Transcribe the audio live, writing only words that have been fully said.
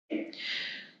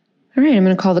All right, I'm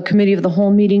going to call the Committee of the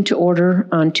Whole meeting to order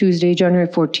on Tuesday, January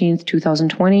 14th,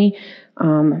 2020,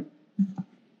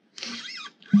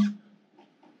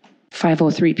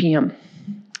 5:03 p.m.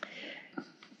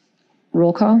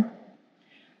 Roll call.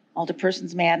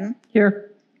 Alderpersons Madden,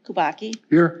 Here. Kubaki,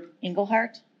 Here.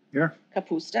 Engelhardt, Here.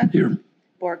 Kapusta, Here.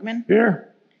 Borgman, Here.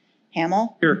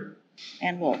 Hamel, Here.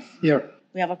 and Wolf. Here.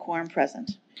 We have a quorum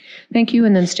present. Thank you.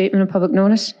 And then statement of public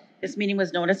notice. This meeting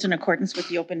was noticed in accordance with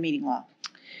the open meeting law.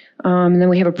 And then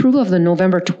we have approval of the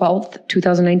November 12th,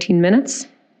 2019 minutes.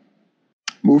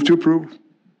 Move to approve.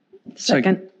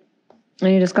 Second.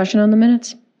 Any discussion on the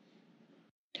minutes?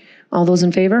 All those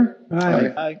in favor?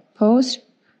 Aye. Opposed?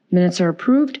 Minutes are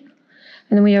approved.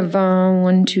 And then we have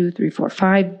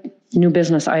 5 new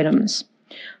business items.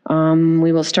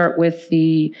 We will start with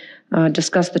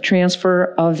discuss the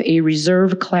transfer of a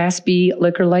reserve Class B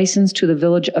liquor license to the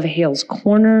Village of Hales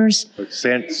Corners.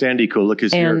 Sandy Kulik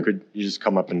is here. And- Could you just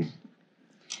come up and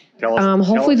tell us?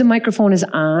 Hopefully the microphone is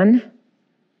on.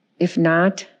 If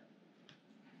not,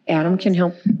 Adam can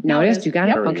help. Now it is. You got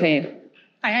it? There we go. Okay.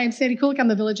 Hi, I'm Sandy Kulik. I'm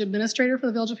the village administrator for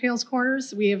the Village of Hales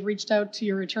Corners. We have reached out to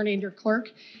your attorney and your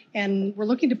clerk, and we're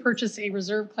looking to purchase a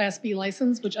reserve Class B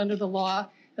license, which under the law,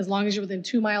 as long as you're within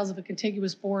 2 miles of a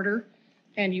contiguous border,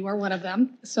 and you are one of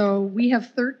them. So we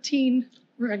have 13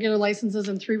 regular licenses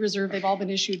and 3 reserve. They've all been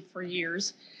issued for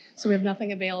years. So we have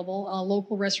nothing available. A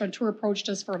local restaurateur approached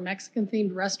us for a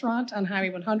Mexican-themed restaurant on Highway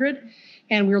 100,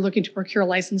 and we were looking to procure a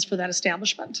license for that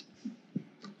establishment.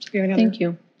 Thank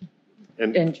you.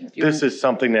 And And Jeff, you this is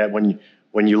something that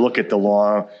when you look at the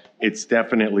law, it's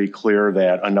definitely clear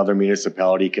that another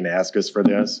municipality can ask us for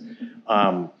this.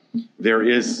 There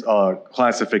is a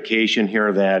classification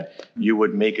here that you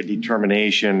would make a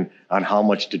determination on how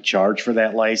much to charge for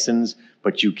that license,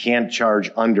 but you can't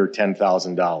charge under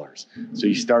 $10,000. So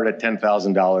you start at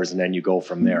 $10,000 and then you go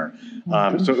from there.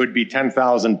 So it would be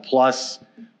 $10,000 plus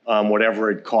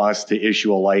whatever it costs to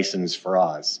issue a license for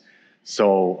us.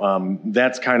 So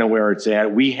that's kind of where it's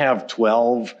at. We have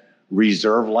 12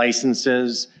 reserve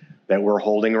licenses that we're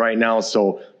holding right now.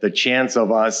 So the chance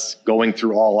of us going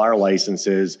through all our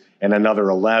licenses and another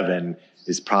 11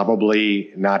 is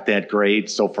probably not that great.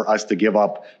 So for us to give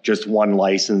up just one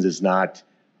license is not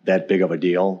that big of a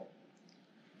deal.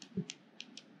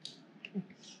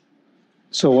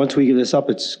 So once we give this up,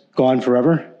 it's gone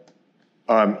forever?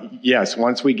 Yes,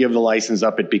 once we give the license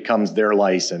up, it becomes their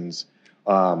license.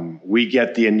 We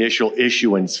get the initial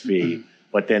issuance fee,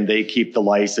 but then they keep the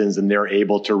license and they're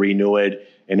able to renew it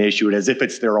and issue it as if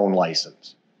it's their own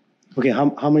license. Okay,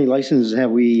 how many licenses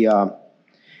have we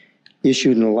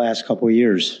issued in the last couple of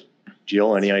years?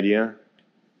 Jill, any idea?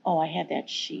 Oh, I had that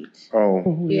sheet.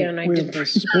 Oh, Yeah, and I We did. have the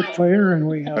Spitfire and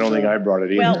we have. I don't think I brought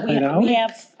it Well, either. we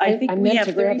have, I think I we meant have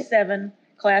to grab it. 37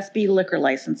 Class B liquor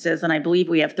licenses, and I believe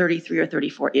we have 33 or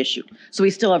 34 issued. So we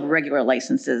still have regular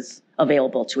licenses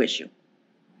available to issue.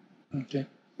 Okay.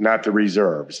 Not the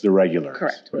reserves, the regulars.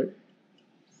 Correct. Right.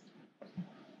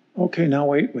 Okay, now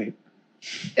wait.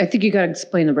 I think you got to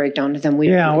explain the breakdown to them.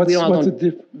 Yeah, we all what's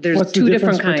don't- there's what's two the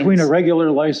different difference between a kinds.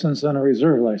 regular license and a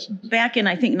reserve license? Back in,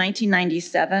 I think,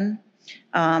 1997,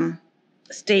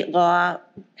 state law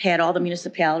had all the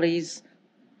municipalities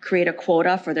create a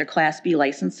quota for their Class B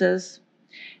licenses.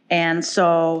 And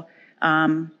so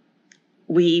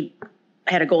we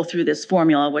had to go through this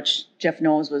formula, which Jeff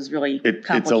knows was really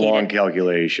complicated. It's a long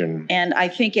calculation. And I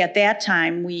think at that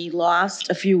time, we lost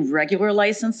a few regular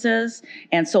licenses,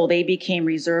 and so they became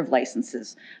reserve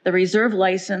licenses. The reserve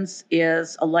license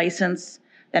is a license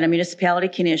that a municipality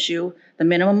can issue. The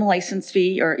minimum license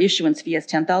fee or issuance fee is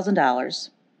 $10,000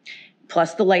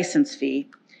 plus the license fee.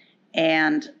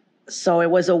 And so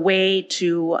it was a way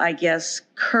to, I guess,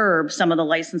 curb some of the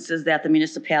licenses that the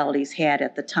municipalities had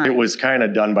at the time. It was kind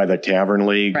of done by the Tavern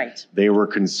League. Right. They were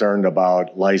concerned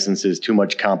about licenses, too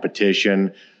much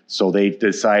competition. So they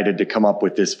decided to come up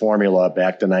with this formula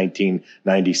back to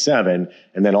 1997.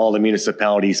 And then all the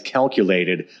municipalities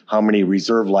calculated how many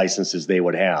reserve licenses they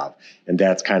would have. And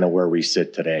that's kind of where we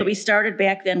sit today. So we started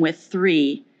back then with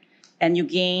 3, and you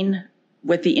gain,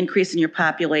 with the increase in your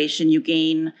population, you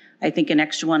gain, I think, an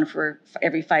extra one for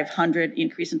every 500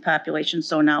 increase in population.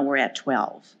 So now we're at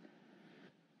 12.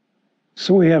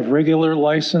 So we have regular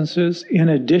licenses in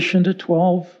addition to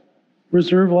 12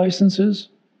 reserve licenses?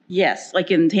 Yes,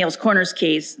 like in Hales Corners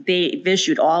case, they've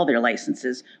issued all their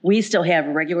licenses. We still have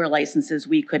regular licenses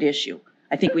we could issue.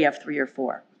 I think we have 3 or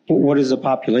 4. What is the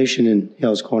population in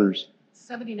Hales Corners?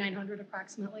 7,900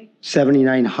 approximately.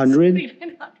 7,900?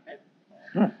 7,900.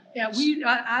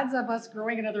 Yeah, odds of us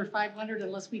growing another 500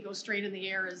 unless we go straight in the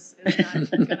air is not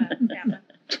going to happen.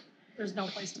 There's no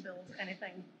place to build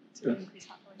anything to increase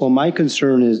population. Well, my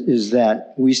concern is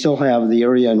that we still have the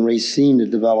area in Racine to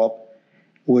develop,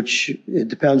 which it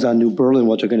depends on New Berlin,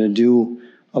 what they're going to do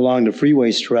along the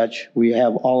freeway stretch. We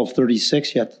have all of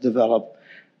 36 yet to develop.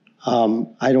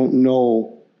 I don't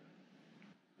know,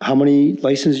 how many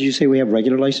licenses did you say we have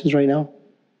regular license right now?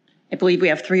 I believe we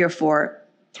have 3 or 4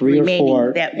 3 or remaining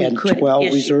 4 that we and could 12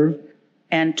 issue. reserve?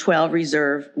 And 12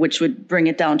 reserve, which would bring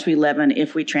it down to 11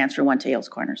 if we transfer one to Hales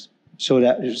Corners. So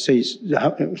that says,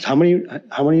 how many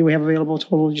do we have available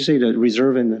total, did you say, the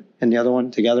reserve and the other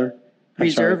one together? I'm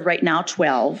Reserve sorry, right now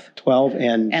 12, 12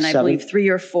 and and I 7? believe 3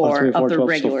 or 4 3 or 4, of the 12, so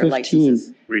regular 15.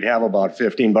 licenses. We'd have about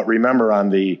 15, but remember on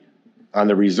the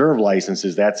reserve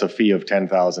licenses, that's a fee of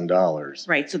 $10,000.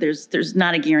 Right, so there's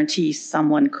not a guarantee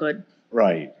someone could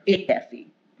Right. pay that fee.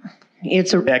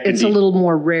 It's That can it's a be- little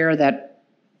more rare that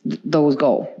those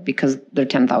go because they're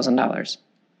 $10,000.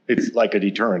 It's like a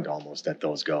deterrent almost that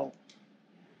those go.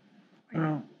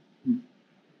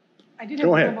 I did have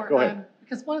Go one ahead, more, go ahead.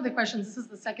 because one of the questions, this is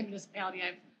the second municipality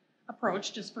I've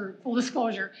approached, just for full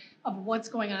disclosure, of what's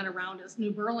going on around us.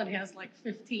 New Berlin has like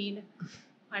 15.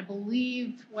 I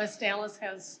believe West Dallas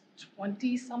has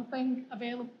 20-something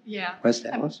available. Yeah. West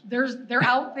Dallas? They're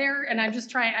out there, and I'm just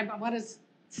trying, I want to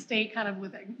stay kind of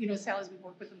with, municipalities we've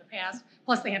worked with in the past,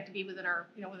 plus they have to be within our,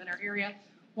 within our area.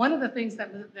 One of the things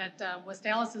that West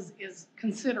Dallas is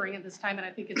considering at this time, and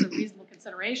I think it's a reasonable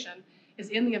consideration, is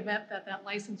in the event that that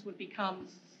license would become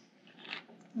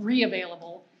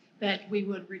re-available, that we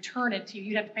would return it to you.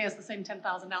 You'd have to pay us the same $10,000,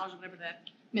 whatever that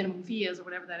minimum fee is, or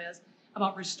whatever that is,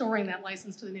 about restoring that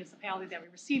license to the municipality that we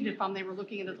received it from. They were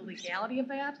looking into the legality of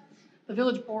that. The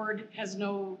village board has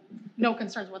no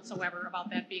concerns whatsoever about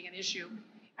that being an issue.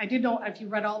 I did know, if you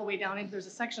read all the way down, there's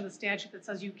a section of the statute that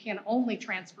says you can only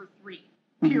transfer 3,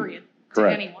 period, to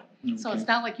Correct. anyone. So it's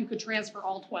not like you could transfer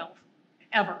all 12,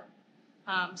 ever.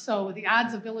 So the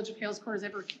odds of Village of Hales Corners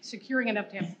ever securing enough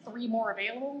to have 3 more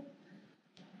available,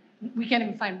 we can't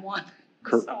even find 1.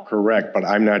 So- Correct, but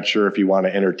I'm not sure if you want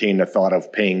to entertain the thought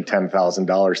of paying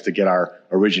 $10,000 to get our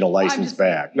original Well, I'm license just-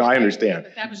 back. No, I understand.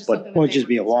 That was just But- something that Well, they it'd just were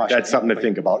be a wash. concerned That's something to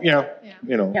think about, yeah, Yeah.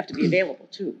 you know, You have to be available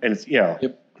too. and it's, yeah,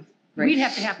 We'd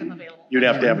have to have them available. you'd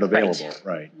have to have it Right. available,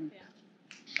 right?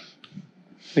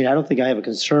 I mean, I don't think I have a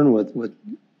concern with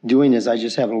doing this. I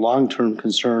just have a long-term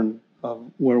concern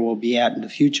of where we'll be at in the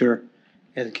future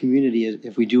as a community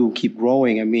if we do keep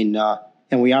growing. I mean,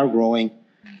 and we are growing,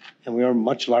 and we are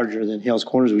much larger than Hales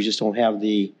Corners. We just don't have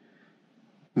the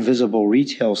visible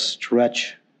retail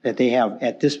stretch that they have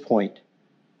at this point.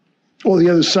 Well, the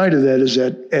other side of that is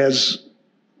that as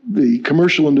the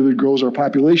commercial end of it grows, our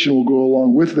population will grow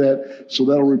along with that, so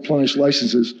that'll replenish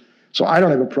licenses. So I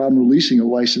don't have a problem releasing a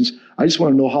license. I just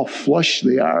want to know how flush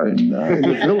they are in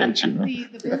the village, you know? The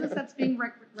business that's being,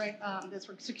 that's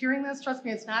securing this, trust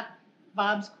me, it's not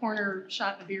Bob's Corner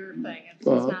Shot and Beer thing. It's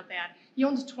not that. He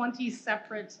owns 20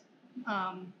 separate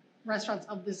restaurants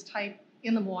of this type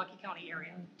in the Milwaukee County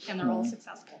area, and they're all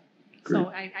successful. So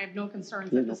I have no concerns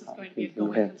that this is going to be a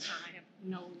going concern. I have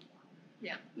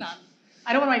none.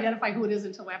 I don't want to identify who it is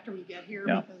until after we get here,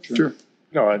 because Sure.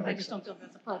 No, I just don't feel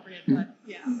that's appropriate, but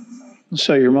yeah.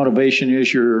 So your motivation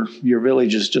is your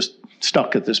village is just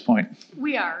stuck at this point?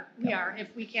 We are.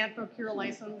 If we can't procure a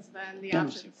license, then the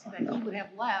options that he would have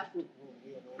left,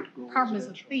 Carbon as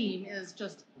a theme, is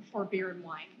just for beer and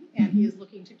wine. And he is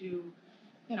looking to do,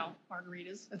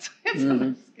 margaritas. It's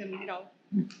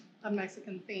a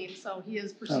Mexican theme. So he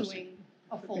is pursuing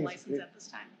a full license at this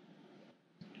time.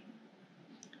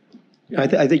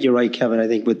 I think you're right, Kevin. I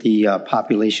think with the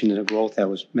population and the growth that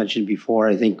was mentioned before,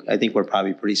 I think we're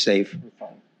probably pretty safe.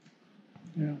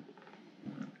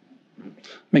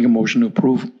 Make a motion to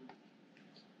approve.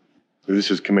 This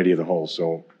is committee of the whole,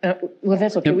 so Well,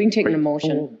 that's okay. We can take an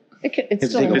emotion. It's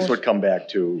still an this emotion. would come back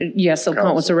to, Yes, so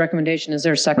count what's the Council. recommendation. Is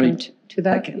there a second to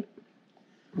that? Second.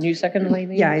 You second,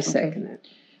 Elaine? Yeah, I Okay. second it.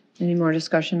 Any more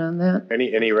discussion on that?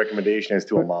 any recommendation as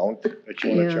to amount that you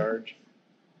want Yeah. to charge?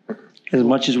 As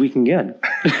much as we can get. The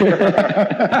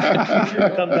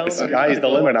sky's the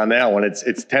limit on that one.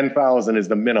 It's 10,000 is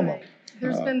the minimum.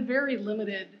 There's been very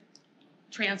limited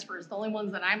transfers. The only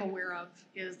ones that I'm aware of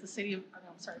is the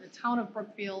town of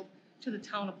Brookfield to the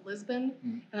town of Lisbon.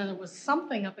 And then there was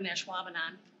something up in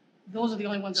Ashwaubenon. Those are the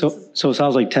only ones. So it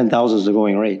sounds like 10,000 is the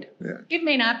going rate. It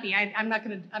may not be. I'm not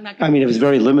gonna. I mean, if it's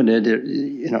very limited,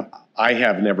 I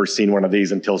have never seen one of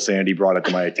these until Sandy brought it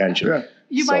to my attention.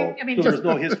 You So- might, I mean, There's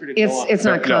no history to go on. It's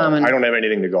not No, common. I don't have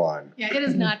anything to go on. yeah, it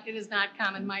is not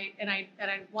common. And I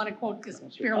want to quote as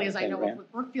fairly as I know,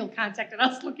 Brookfield contacted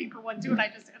us looking for one too, and I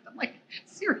just had them like,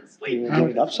 seriously. You give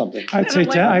it up something.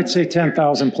 I'd say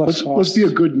 10,000 plus Let's costs. be a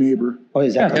good neighbor. Oh,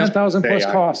 is Yeah, that? 10,000 plus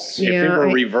Say, costs. If it Yeah, were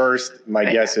I- reversed, my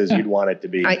guess is you'd want it to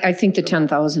be. I think the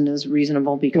 10,000 is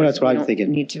reasonable because Well, that's what we I'm don't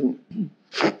thinking. need to.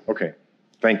 Okay,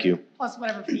 thank you. Plus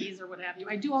whatever fees or what have you.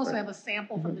 I do also have a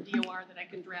sample from the DOR that I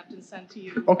can draft and send to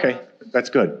you. Okay, that's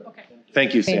good. Okay.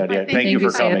 Thank you, Sandy. Thank you for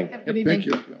Sandy. coming. Have a good evening.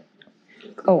 Thank you.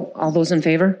 Oh, all those in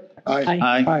favor?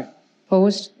 Aye. Aye.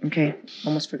 Opposed? Okay,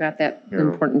 almost forgot that Yeah.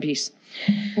 important piece.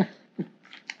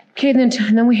 Okay,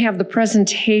 then we have the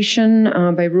presentation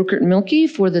by Rupert and Milky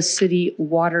for the city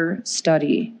water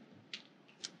study.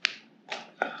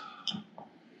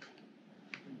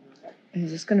 Is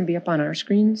this going to be up on our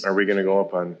screens? Are we going to go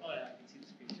up on?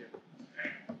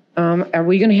 Are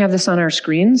we going to have this on our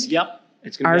screens? Yep.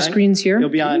 It's gonna Our be on- screens here? It'll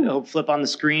be on, it'll flip on the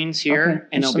screens Okay, here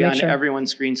and just it'll to be make on sure. everyone's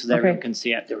screen so that Okay. everyone can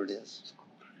see it. There it is.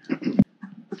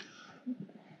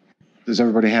 Does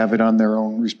everybody have it on their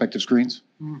own respective screens?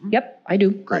 Yep, I do.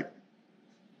 Great.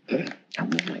 I'll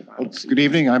move my Well, mouse. good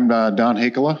evening. I'm Don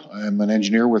Hakela. I'm an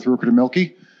engineer with Rupert and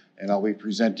Milky, and I'll be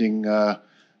presenting the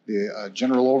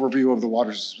general overview of the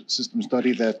water system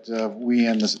study that we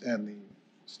and the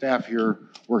staff here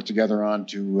work together on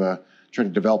to try to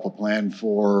develop a plan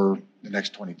for the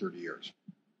next 20, 30 years.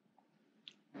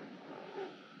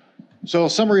 So a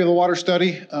summary of the water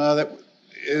study that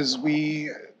is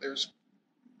there's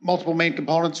multiple main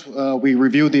components. We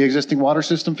reviewed the existing water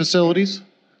system facilities,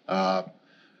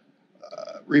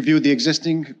 reviewed the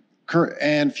existing current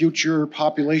and future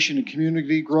population and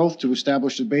community growth to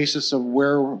establish the basis of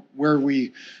where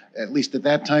we, at least at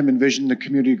that time, envisioned the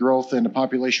community growth and the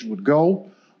population would go.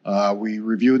 We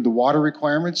reviewed the water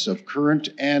requirements of current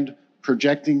and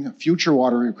projecting future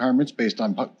water requirements based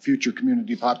on future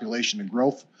community population and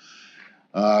growth.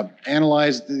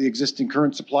 Analyzed the existing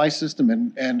current supply system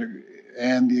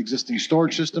and the existing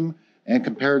storage system, and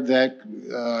compared that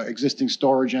existing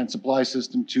storage and supply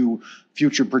system to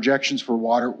future projections for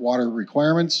water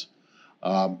requirements.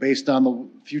 Based on the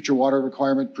future water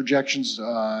requirement projections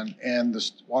and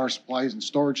the water supplies and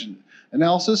storage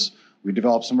analysis, we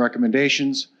developed some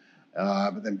recommendations.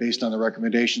 But then based on the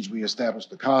recommendations, we established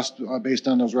the cost based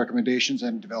on those recommendations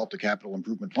and developed a capital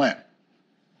improvement plan.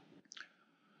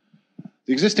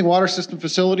 The existing water system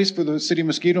facilities for the city of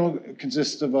Muskego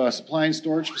consists of supply and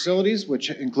storage facilities, which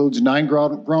includes 9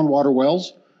 groundwater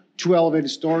wells, 2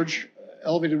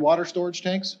 elevated water storage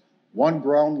tanks, 1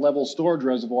 ground level storage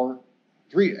reservoir,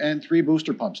 3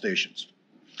 booster pump stations.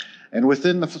 And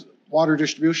within the water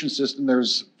distribution system,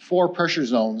 there's 4 pressure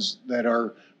zones that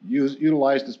are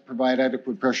utilized to provide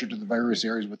adequate pressure to the various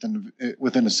areas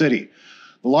within the city.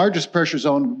 The largest pressure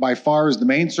zone by far is the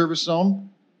main service zone.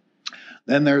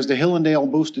 Then there's the Hillendale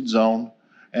boosted zone,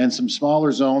 and some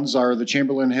smaller zones are the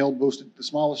Chamberlain Hill boosted. The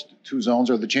smallest 2 zones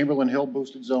are the Chamberlain Hill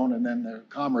boosted zone and then the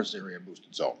Commerce area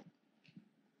boosted zone.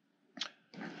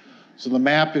 So the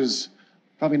map is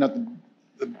probably not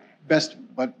the best,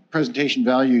 but presentation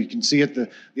value. You can see it.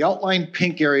 The outlined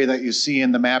pink area that you see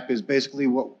in the map is basically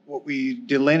what we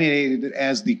delineated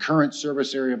as the current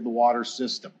service area of the water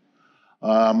system.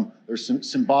 There's some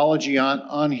symbology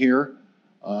on here.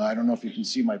 I don't know if you can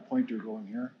see my pointer going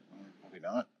here. Probably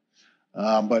not.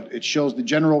 But it shows the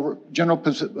general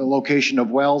location of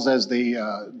wells as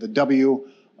the W.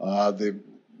 The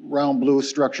round blue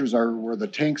structures are where the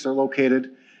tanks are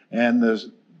located, and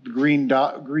the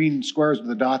green squares with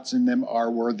the dots in them are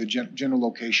where the general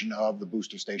location of the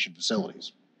booster station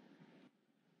facilities.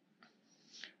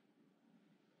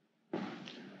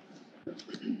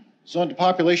 So on to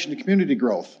population and community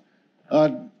growth.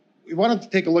 We wanted to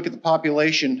take a look at the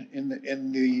population in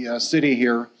the city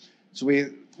here. So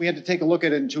we had to take a look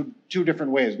at it in two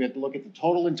different ways. We had to look at the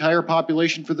total entire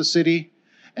population for the city,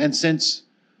 and since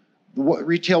the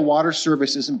retail water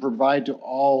service isn't provided to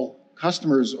all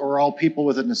customers or all people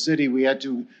within the city, we had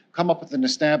to come up and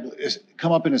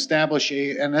establish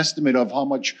an estimate of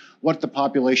what the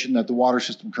population that the water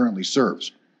system currently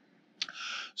serves.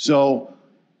 So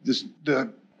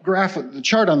the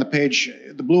chart on the page,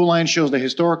 the blue line shows the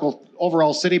historical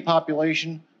overall city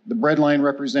population. The red line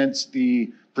represents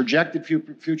the projected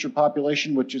future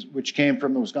population, which came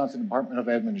from the Wisconsin Department of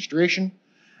Administration,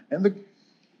 and the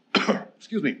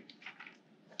excuse me,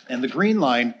 and the green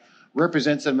line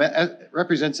represents an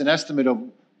estimate of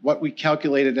what we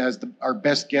calculated as our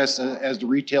best guess as the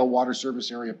retail water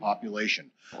service area population.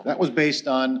 That was based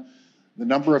on the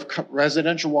number of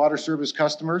residential water service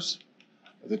customers,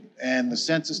 and the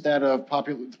census data of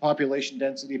population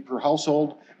density per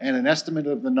household, and an estimate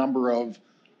of the number of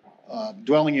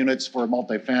dwelling units for a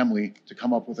multifamily to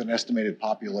come up with an estimated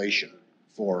population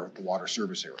for the water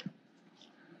service area.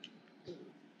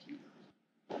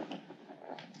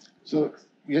 So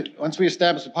once we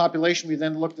established the population, we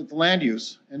then looked at the land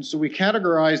use. And so we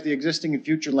categorized the existing and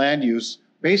future land use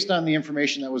based on the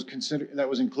information that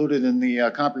was included in the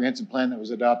comprehensive plan that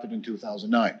was adopted in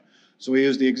 2009. So we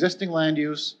used the existing land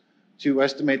use to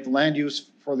estimate the land use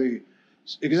for the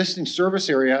existing service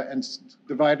area and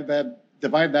divided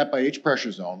that by each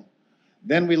pressure zone.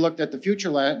 Then we looked at the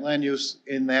future land use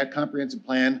in that comprehensive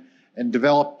plan and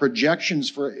developed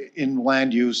projections in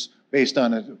land use based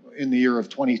on it in the year of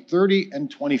 2030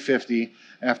 and 2050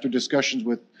 after discussions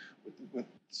with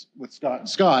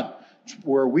Scott,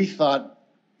 where we thought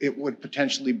it would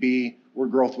potentially be where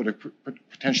growth would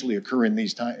potentially occur in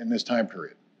this time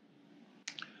period.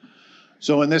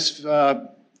 So in this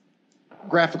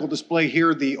graphical display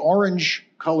here, the orange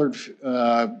colored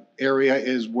area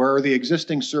is where the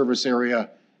existing service area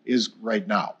is right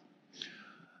now.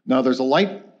 Now there's a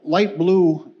light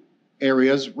blue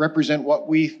areas represent what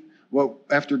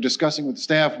after discussing with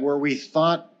staff, where we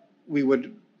thought we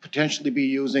would potentially be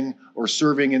using or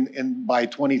serving by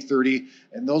 2030.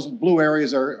 And those blue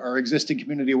areas are existing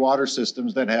community water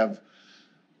systems that have,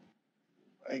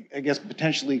 I guess,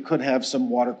 potentially could have some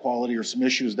water quality or some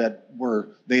issues that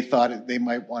they thought they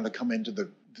might want to come into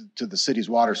the city's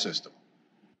water system.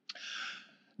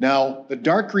 Now, the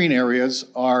dark green areas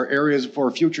are areas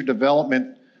for future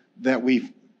development that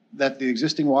the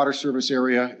existing water service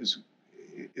area is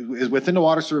within the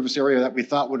water service area that we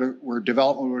thought where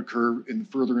development would occur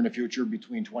further in the future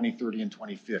between 2030 and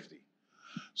 2050.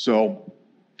 So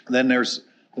then there's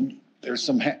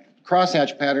some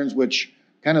crosshatch patterns which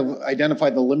kind of identify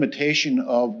the limitation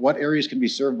of what areas can be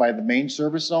served by the main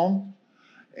service zone.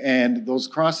 And those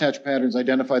crosshatch patterns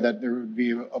identify that there would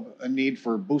be a need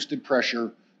for boosted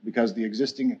pressure because the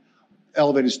existing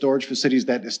elevated storage facilities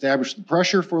that establish the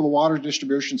pressure for the water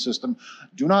distribution system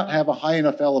do not have a high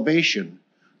enough elevation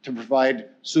to provide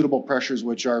suitable pressures,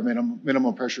 which are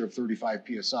minimum pressure of 35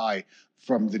 PSI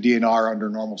from the DNR under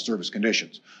normal service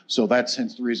conditions. So that's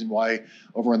hence the reason why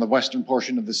over in the western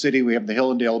portion of the city, we have the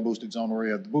Hillendale boosted zone where we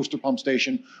have the booster pump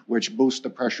station, which boosts the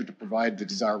pressure to provide the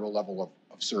desirable level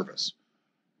of service.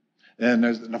 And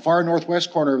the far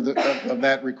northwest corner of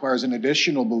that requires an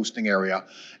additional boosting area.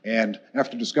 And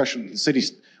after discussion with the city,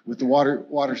 with the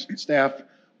water staff,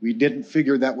 we didn't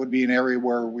figure that would be an area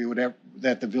where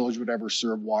that the village would ever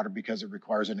serve water because it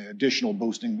requires an additional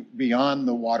boosting beyond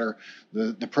the water,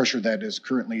 the pressure that is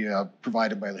currently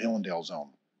provided by the Hillendale zone.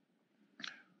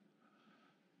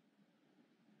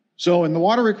 So in the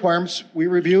water requirements, we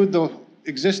reviewed the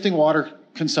existing water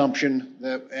consumption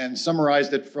and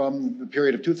summarized it from the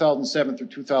period of 2007 through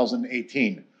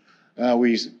 2018.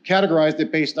 We categorized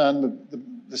it based on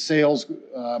the sales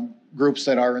groups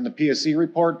that are in the PSC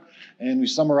report, and we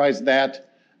summarized that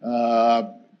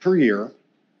per year.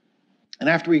 And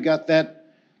after we got that,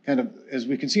 kind of, as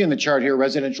we can see in the chart here,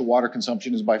 residential water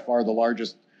consumption is by far the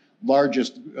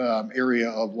largest area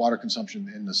of water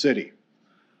consumption in the city.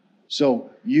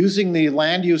 So using the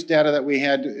land use data that we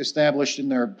had established in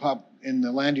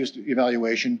the land use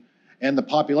evaluation and the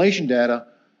population data,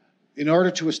 in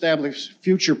order to establish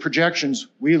future projections,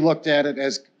 we looked at it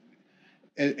as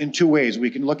in two ways. We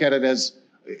can look at it as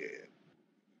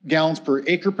gallons per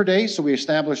acre per day. So we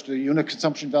established a unit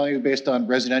consumption value based on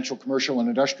residential, commercial, and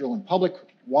industrial and public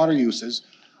water uses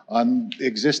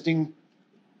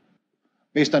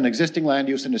based on existing land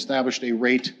use, and established a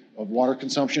rate of water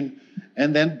consumption.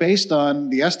 And then based on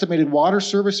the estimated water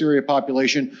service area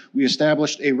population, we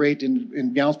established a rate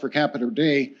in gallons per capita per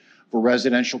day for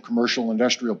residential, commercial,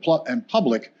 industrial, and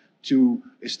public to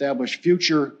establish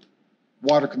future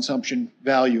water consumption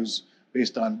values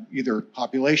based on either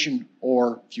population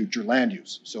or future land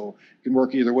use. So it can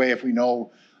work either way. If we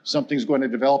know something's going to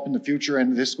develop in the future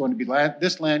and this is going to be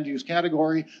this land use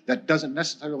category that doesn't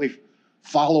necessarily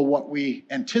follow what we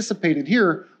anticipated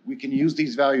here, we can use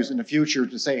these values in the future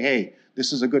to say, hey,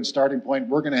 this is a good starting point.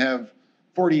 We're going to have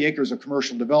 40 acres of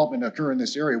commercial development occur in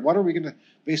this area. What are we going to,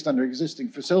 based on our existing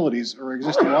facilities or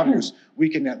existing water use, we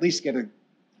can at least get a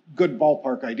good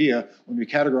ballpark idea when we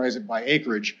categorize it by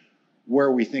acreage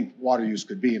where we think water use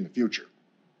could be in the future.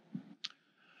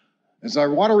 As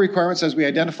our water requirements, as we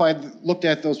looked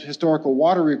at those historical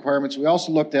water requirements, we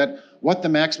also looked at what the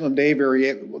maximum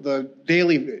the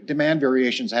daily demand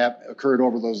variations have occurred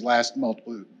over those last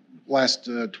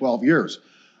 12 years.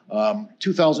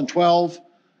 2012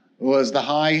 was the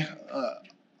high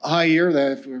high year.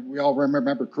 That if we all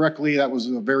remember correctly, that was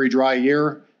a very dry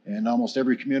year, and almost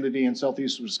every community in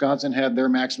southeast Wisconsin had their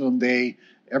maximum day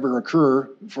ever occur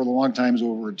for the long times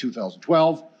over in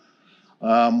 2012.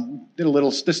 Did a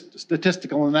little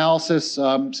statistical analysis.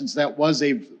 Since that was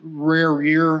a rare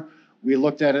year, we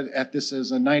looked at this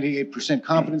as a 98%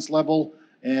 confidence level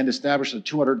and established a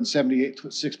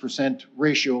 276%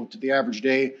 ratio to the average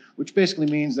day, which basically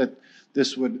means that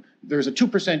there's a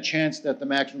 2% chance that the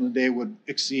maximum of the day would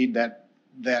exceed that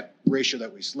ratio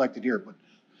that we selected here.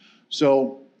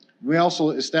 So we also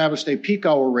established a peak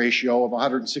hour ratio of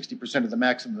 160% of the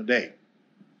maximum of the day.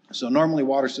 So normally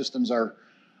water systems are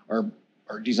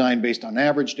designed based on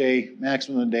average day,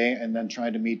 maximum of the day, and then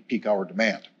trying to meet peak hour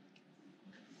demand.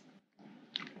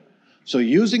 So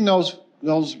using those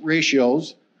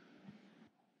ratios,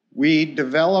 we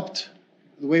developed,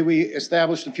 the way we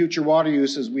established the future water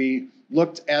use is we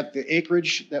looked at the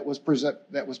acreage that was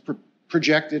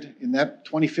projected in that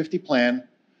 2050 plan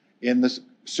in the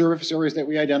service areas that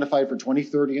we identified for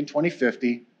 2030 and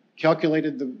 2050,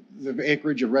 calculated the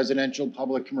acreage of residential,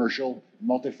 public, commercial,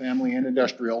 multifamily, and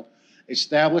industrial,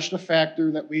 established a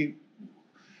factor that we,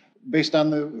 based on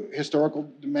the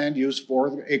historical demand use for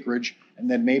the acreage, and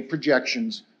then made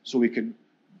projections so we could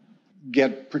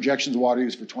get projections of water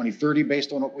use for 2030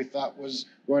 based on what we thought was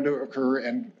going to occur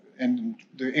and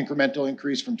the incremental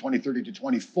increase from 2030 to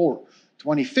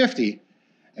 2050.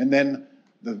 And then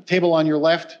the table on your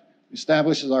left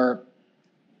establishes our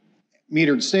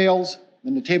metered sales.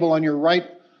 And the table on your right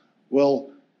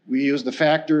we use the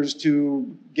factors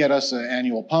to get us an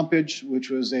annual pumpage, which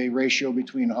was a ratio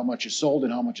between how much is sold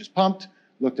and how much is pumped.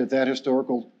 Looked at that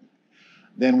historical.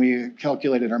 Then we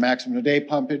calculated our maximum a day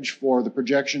pumpage for the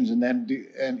projections, and then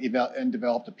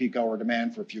developed a peak hour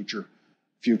demand for future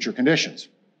conditions.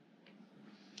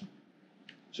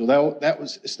 So that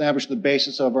was established the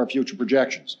basis of our future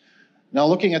projections. Now,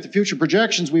 looking at the future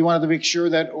projections, we wanted to make sure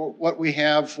that what we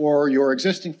have for your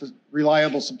existing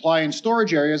reliable supply and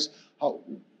storage areas,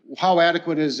 how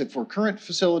adequate is it for current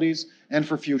facilities and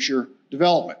for future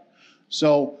development.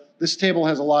 So this table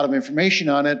has a lot of information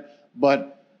on it,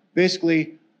 but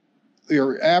basically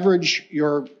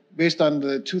based on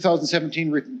the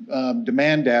 2017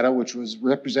 demand data, which was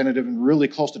representative and really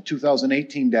close to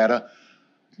 2018 data,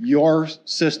 your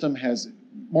system has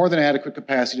more than adequate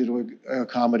capacity to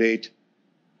accommodate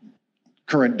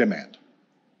current demand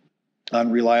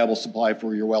on reliable supply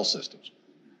for your well systems.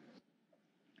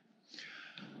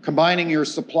 Combining your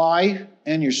supply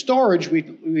and your storage, we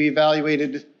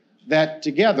evaluated that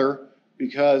together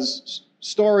because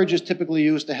storage is typically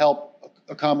used to help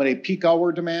accommodate peak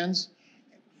hour demands,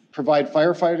 provide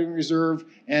firefighting reserve,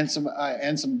 and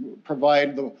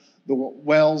provide the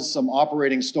wells some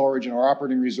operating storage and our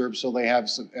operating reserve so they have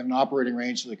an operating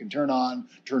range so they can turn on,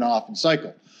 turn off, and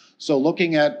cycle. So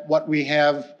looking at what we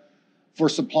have for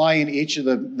supply in each of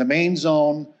the main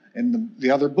zone and the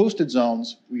other boosted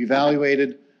zones, we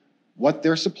evaluated what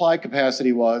their supply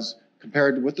capacity was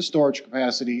compared with the storage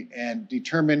capacity and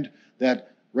determined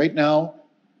that right now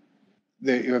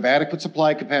you have adequate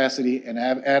supply capacity and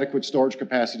have adequate storage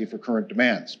capacity for current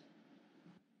demands.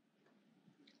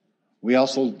 We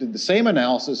also did the same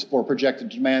analysis for projected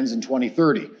demands in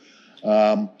 2030.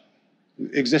 Your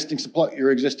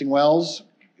existing wells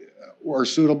are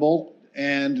suitable,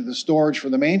 and the storage for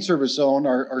the main service zone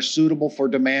are suitable for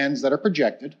demands that are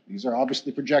projected. These are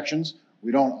obviously projections.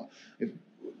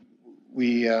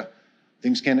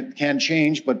 Things can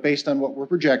change, but based on what we're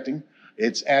projecting,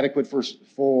 it's adequate for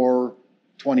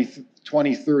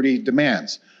 2030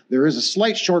 demands. There is a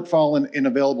slight shortfall in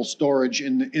available storage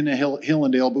in the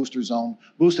Hill-and-Dale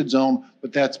boosted zone,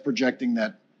 but that's projecting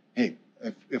that, hey,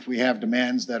 if we have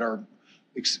demands that are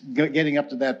getting up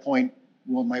to that point,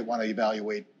 we might want to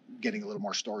evaluate getting a little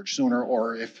more storage sooner,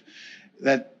 or if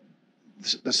the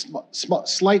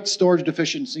slight storage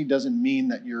deficiency doesn't mean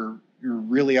that you're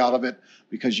really out of it,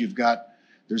 because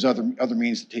there's other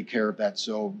means to take care of that.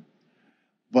 So,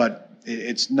 but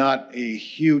it's not a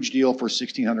huge deal for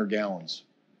 1,600 gallons.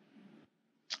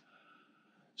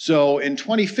 So in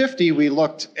 2050, we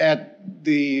looked at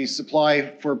the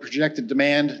supply for projected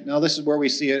demand. Now this is where we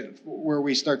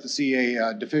start to see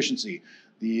a deficiency.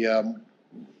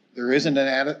 There isn't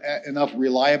enough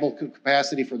reliable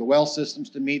capacity for the well systems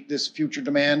to meet this future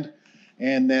demand,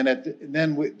 and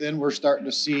then we're starting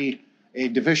to see a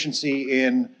deficiency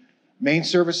in main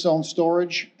service zone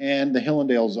storage and the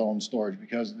Hill-and-Dale zone storage,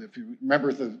 because if you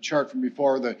remember the chart from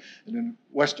before, in the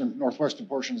northwestern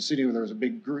portion of the city, where there was a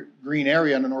big green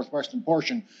area in the northwestern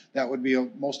portion, that would be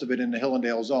most of it in the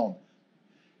Hill-and-Dale zone.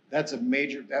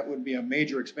 that would be a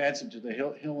major expansion to the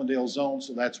Hillendale zone,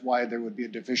 so that's why there would be a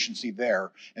deficiency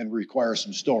there and require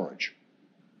some storage.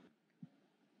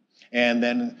 And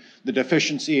then the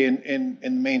deficiency in the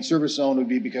main service zone would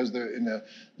be because in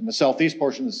the southeast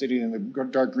portion of the city, in the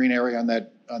dark green area on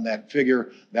that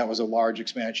figure, that was a large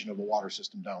expansion of the water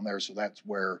system down there, so that's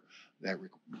where that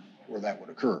would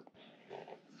occur.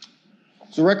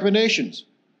 So recommendations.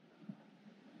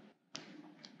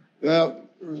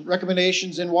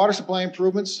 Recommendations in water supply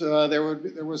improvements,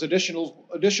 there was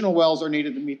additional wells are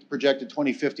needed to meet the projected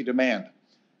 2050 demand.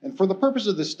 And for the purpose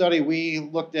of this study, we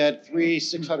looked at 3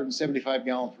 675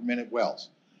 gallon per minute wells.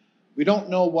 We don't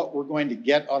know what we're going to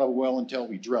get out of a well until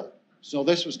we drill it. So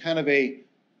this was kind of a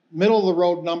middle of the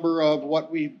road number of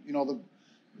what the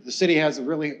city has a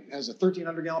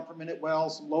 1,300 gallon per minute well,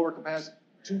 some lower capacity,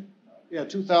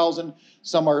 2,000.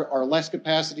 Some are less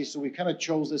capacity. So we kind of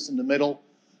chose this in the middle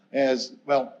as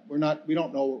well. We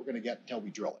don't know what we're going to get until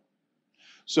we drill it.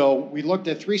 So we looked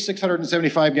at 3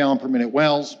 675 gallon per minute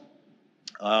wells.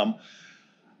 Now,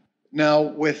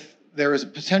 there is a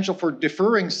potential for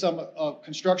deferring some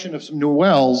construction of some new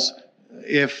wells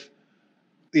if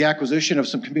the acquisition of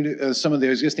some of the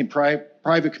existing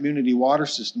private community water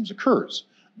systems occurs.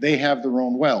 They have their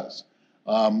own wells.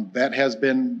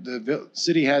 The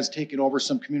city has taken over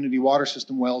some community water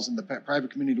system wells in the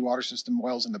private community water system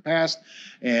wells in the past,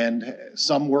 and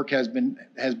some work has been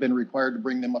required to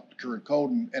bring them up to current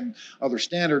code and other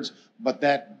standards. But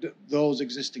those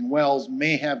existing wells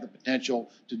may have the potential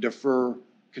to defer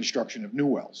construction of new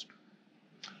wells.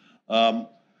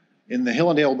 In the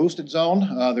Hillendale boosted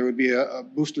zone, there would be a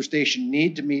booster station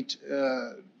need to meet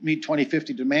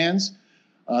 2050 demands.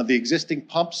 The existing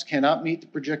pumps cannot meet the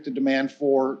projected demand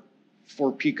for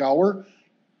peak hour.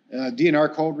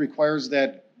 DNR code requires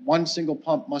that one single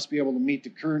pump must be able to meet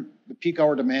the peak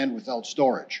hour demand without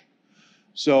storage.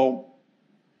 So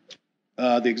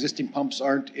the existing pumps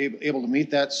aren't able to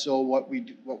meet that. So what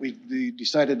we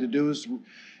decided to do is,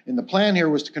 in the plan here,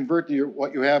 was to convert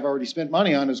what you have already spent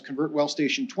money on, is convert well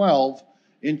station 12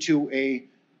 into a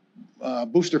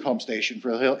booster pump station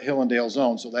for the Hillendale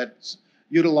zone. So that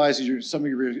utilizes some of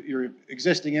your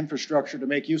existing infrastructure to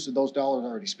make use of those dollars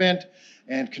already spent,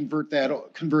 and convert that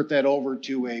over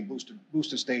to a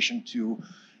booster station to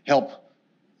help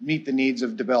meet the needs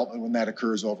of development when that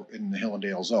occurs over in the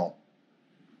Hillendale zone.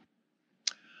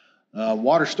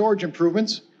 Water storage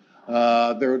improvements.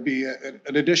 There would be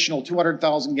an additional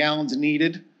 200,000 gallons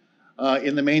needed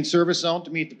in the main service zone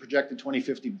to meet the projected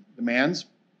 2050 demands,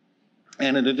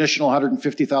 and an additional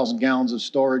 150,000 gallons of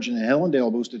storage in the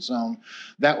Hillendale boosted zone.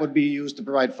 That would be used to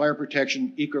provide fire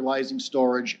protection, equalizing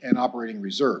storage, and operating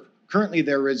reserve. Currently,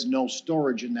 there is no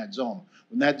storage in that zone.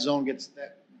 When that zone gets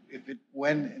that, if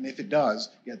it does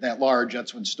get that large,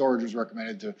 that's when storage is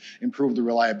recommended to improve the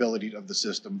reliability of the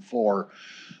system for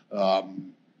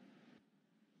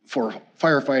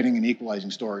firefighting and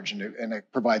equalizing storage, and it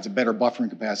provides a better buffering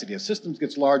capacity. As systems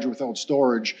gets larger without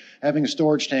storage, having a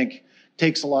storage tank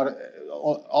takes a lot of,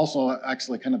 also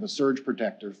actually kind of a surge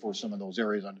protector for some of those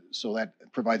areas, so that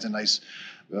provides a nice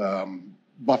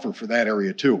buffer for that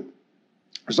area too.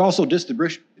 There's also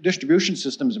distribution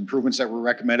systems improvements that were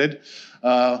recommended.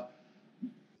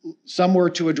 Some were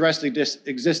to address the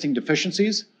existing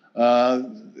deficiencies.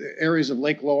 Areas of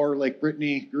Lake Lower, Lake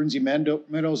Brittany, Guernsey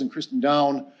Meadows, and Kristen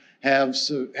Down have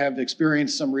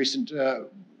experienced some recent, it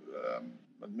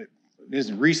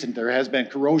isn't recent, there has been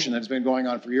corrosion that's been going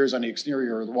on for years on the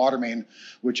exterior of the water main,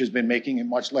 which has been making it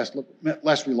much less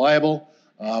reliable.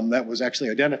 That was actually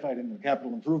identified in the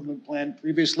capital improvement plan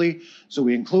previously. So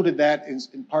we included that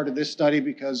in part of this study,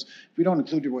 because if we don't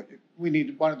include it,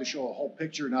 wanted to show a whole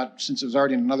picture, not since it was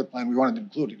already in another plan, we wanted to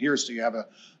include it here so you have an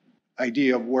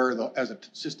idea of where, as a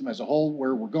system as a whole,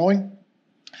 where we're going.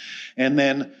 And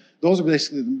then those are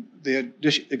basically the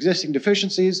existing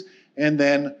deficiencies, and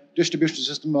then distribution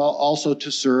system also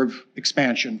to serve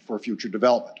expansion for future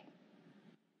development.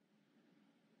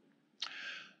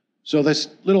 So this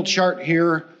little chart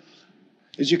here,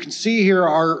 as you can see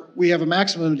here, we have a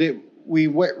maximum day. We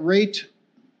rate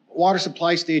water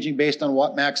supply staging based on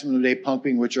what maximum day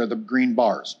pumping, which are the green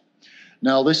bars.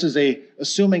 Now this is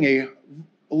assuming a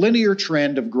linear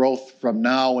trend of growth from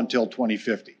now until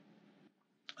 2050.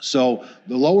 So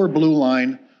the lower blue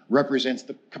line represents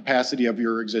the capacity of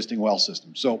your existing well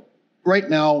system. So right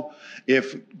now,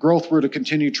 if growth were to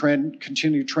continue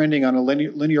trending on a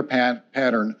linear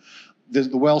pattern,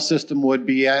 the well system would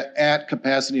be at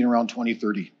capacity in around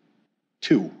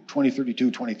 2032,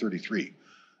 2033.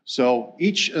 So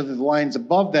each of the lines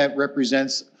above that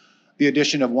represents the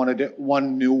addition of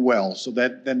one new well. So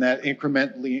that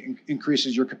incrementally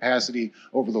increases your capacity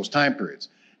over those time periods.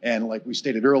 And like we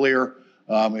stated earlier,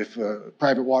 if a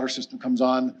private water system comes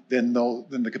on, then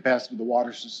the capacity of the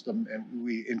water system, and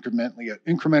we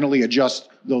incrementally adjust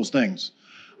those things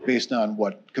based on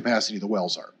what capacity the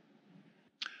wells are.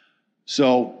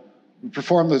 So we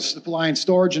perform the supply and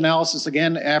storage analysis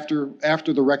again after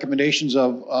the recommendations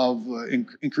of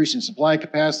increasing supply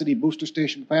capacity, booster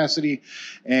station capacity,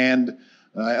 and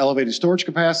elevated storage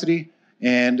capacity.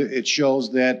 And it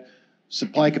shows that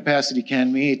supply capacity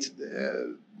can meet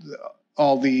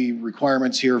all the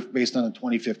requirements here based on the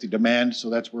 2050 demand. So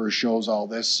that's where it shows all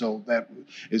this. So that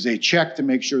is a check to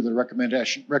make sure the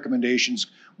recommendations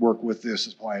work with the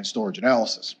supply and storage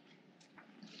analysis.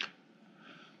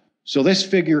 So this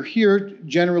figure here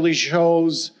generally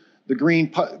shows the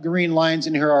green lines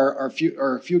in here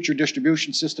are future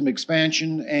distribution system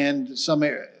expansion, and some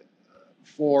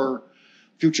for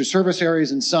future service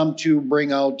areas, and some to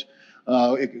bring out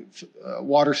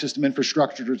water system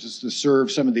infrastructure to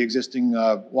serve some of the existing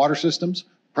water systems,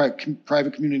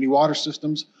 private community water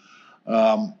systems.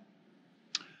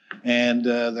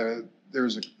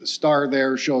 There's a star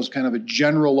there, shows kind of a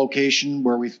general location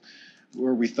where we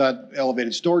thought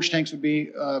elevated storage tanks would be,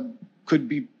 could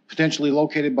be potentially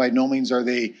located. By no means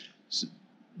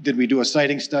did we do a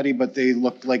siting study, but they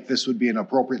looked like this would be an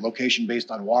appropriate location based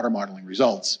on water modeling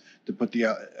results to put the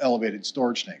elevated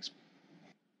storage tanks.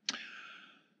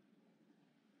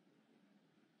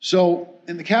 So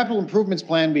in the capital improvements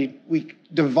plan, we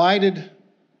divided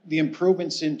the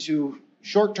improvements into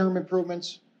short-term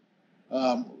improvements,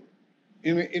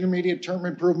 intermediate term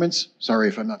improvements. Sorry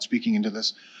if I'm not speaking into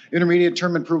this. Intermediate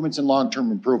term improvements and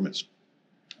long-term improvements.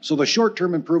 So the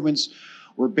short-term improvements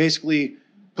were basically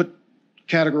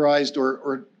categorized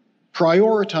or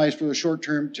prioritized for the short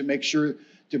term to make sure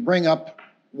to bring up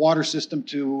water system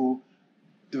to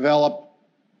develop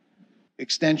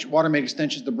water main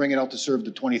extensions to bring it out to serve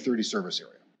the 2030 service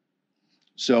area.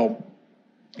 So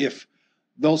if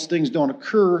those things don't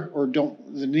occur or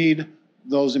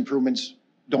those improvements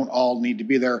don't all need to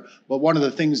be there. But one of the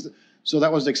things, so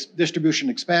that was distribution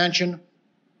expansion,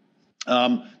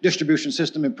 distribution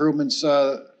system improvements,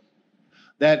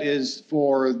 that is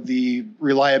for the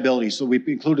reliability. So we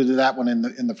included that one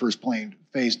in the first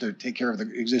phase to take care of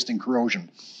the existing corrosion.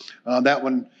 That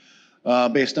one,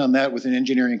 based on that, within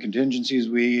engineering contingencies,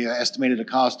 we estimated a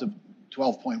cost of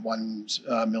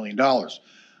 $12.1 million.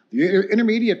 The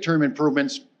intermediate term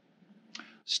improvements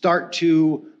start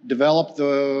to develop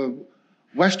the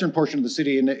western portion of the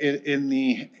city in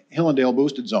the Hillendale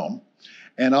boosted zone,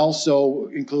 and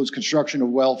also includes construction of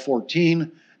well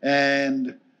 14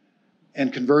 and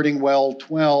converting well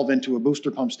 12 into a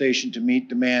booster pump station to meet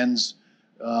demands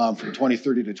from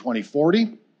 2030 to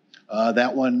 2040.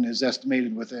 That one is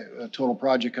estimated with a total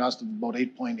project cost of about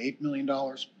 $8.8 million.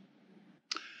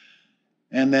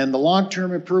 And then the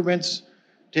long-term improvements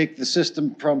take the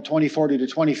system from 2040 to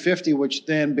 2050, which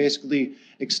then basically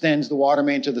extends the water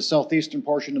main to the southeastern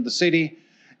portion of the city,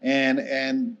 and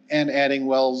adding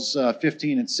wells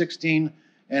 15 and 16,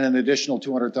 and an additional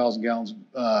 200,000 gallons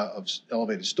of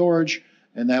elevated storage,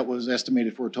 and that was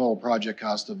estimated for a total project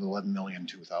cost of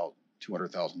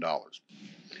 $11,200,000.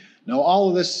 Now, all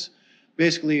of this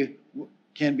basically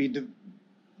can be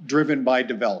driven by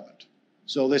development.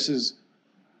 So this is,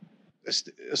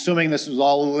 assuming this was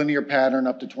all a linear pattern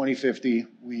up to 2050,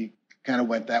 we kind of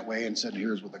went that way and said,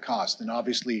 here's what the cost. And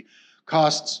obviously,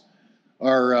 costs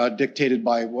are dictated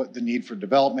by what the need for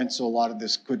development, so a lot of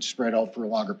this could spread out for a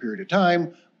longer period of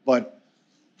time, but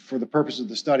for the purpose of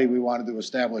the study, we wanted to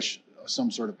establish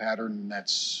some sort of pattern, and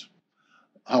that's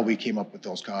how we came up with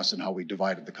those costs and how we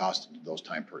divided the cost into those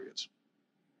time periods.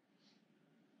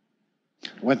 I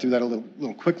went through that a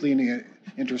little quickly in the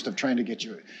interest of trying to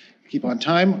keep on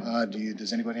time.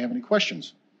 Does anybody have any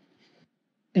questions?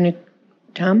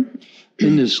 Tom?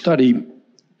 In this study,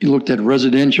 you looked at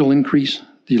residential increase.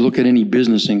 Do you look at any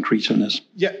business increase in this?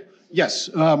 Yeah. Yes.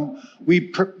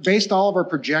 We based all of our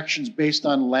projections based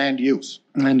on land use.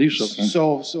 Land use, okay.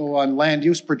 So on land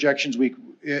use projections,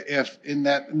 if in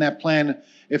that plan,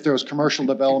 if there was commercial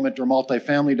development or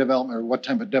multifamily development or what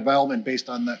type of development based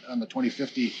on the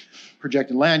 2050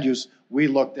 projected land use, we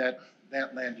looked at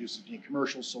that land use as being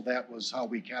commercial. So that was how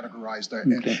we categorized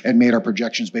that and made our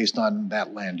projections based on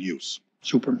that land use.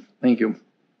 Super. Thank you.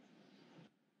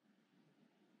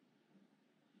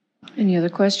 Any other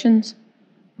questions?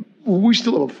 We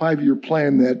still have a 5-year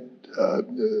plan that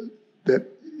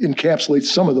encapsulates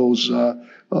some of those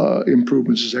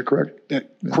improvements. Is that correct?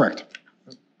 Correct.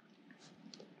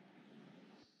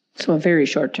 So a very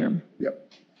short term.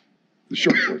 Yep. The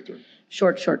short term.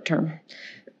 Short term.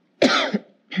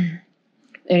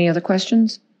 Any other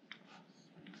questions?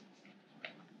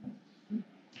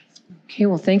 Okay,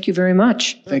 well, thank you very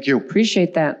much. Thank you.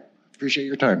 Appreciate that. Appreciate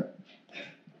your time.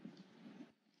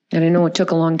 And I know it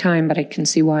took a long time, but I can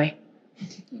see why.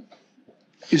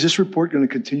 Is this report going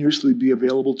to continuously be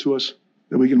available to us,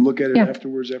 that we can look at it Yeah.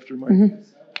 afterwards, after my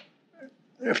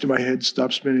head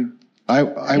stops spinning?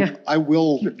 Yeah. I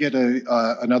will get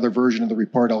another version of the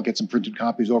report. I'll get some printed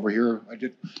copies over here. I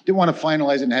didn't want to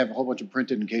finalize it and have a whole bunch of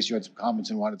printed in case you had some comments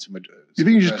and wanted some. If you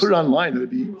can just put it online, that'd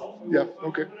be, yeah,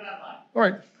 okay. All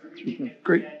right,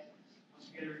 great.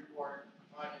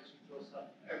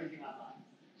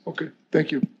 Okay,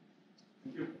 thank you.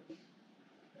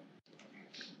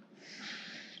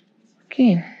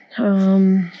 Okay.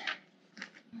 And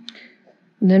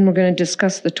then we're going to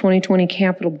discuss the 2020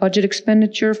 capital budget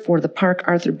expenditure for the Park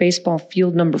Arthur Baseball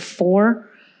Field number 4.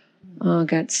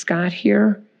 Got Scott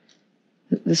here.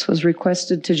 This was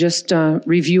requested to just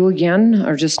review again,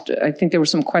 or just, I think there were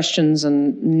some questions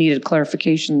and needed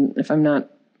clarification, if I'm not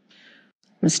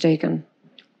mistaken.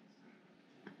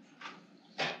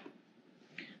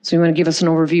 So you want to give us an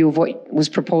overview of what was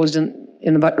proposed in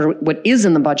the budget, or what is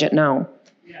in the budget now?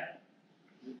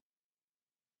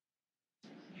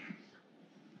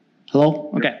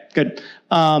 Hello? Okay, good.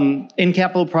 In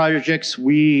capital projects,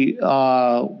 we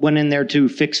went in there to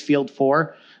fix Field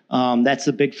 4. That's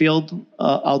the big field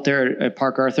out there at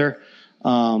Park Arthur.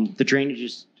 The drainage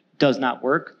just does not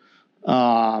work.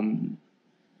 I'm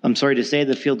sorry to say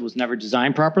the field was never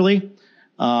designed properly.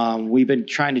 We've been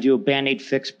trying to do a Band-Aid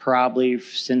fix probably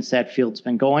since that field's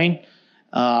been going.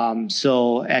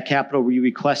 So at Capital, we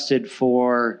requested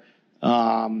for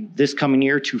this coming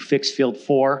year to fix Field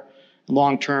 4.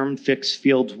 Long-term fix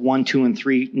Fields 1, 2, and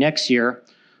 3 next year.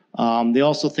 The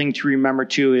also thing to remember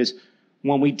too is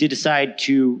when we did decide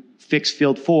to fix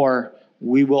Field 4,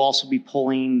 we will also be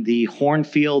pulling the Horn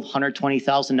Field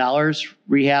 $120,000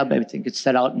 rehab. I think it's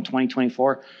set out in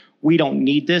 2024. We don't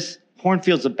need this. Horn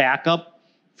Field's a backup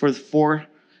for the 4,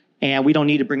 and we don't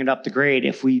need to bring it up to grade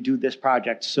if we do this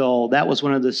project. So that was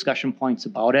one of the discussion points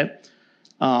about it.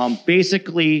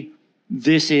 Basically,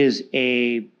 this is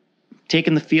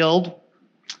taking the field,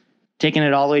 taking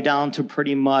it all the way down to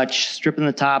pretty much stripping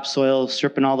the topsoil,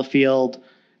 stripping all the field,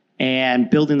 and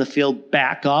building the field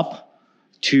back up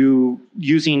to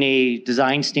using a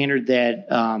design standard that,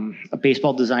 a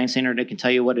baseball design standard that can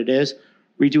tell you what it is,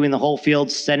 redoing the whole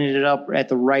field, setting it up at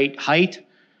the right height.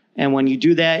 And when you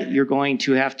do that, you're going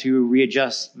to have to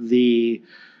readjust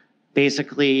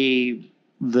basically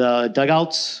the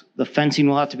dugouts, the fencing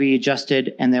will have to be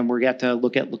adjusted, and then we're going to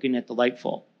looking at the light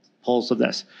poles of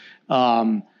this.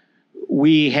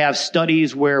 We have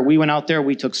studies where we went out there,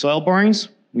 we took soil borings.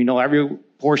 We know every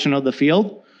portion of the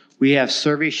field. We have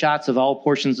survey shots of all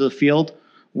portions of the field.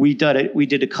 We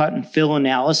did a cut and fill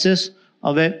analysis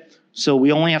of it. So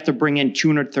we only have to bring in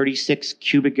 236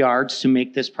 cubic yards to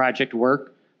make this project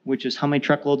work, which is how many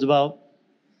truckloads about?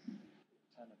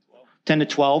 10 to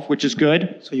 12, which is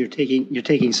good. So you're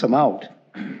taking some out.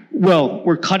 Well,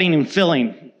 we're cutting and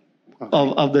filling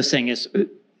of this thing.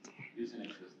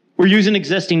 We're using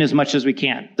existing as much as we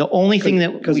can. The only thing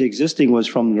that because the existing was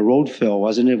from the road fill,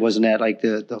 wasn't it? Wasn't that like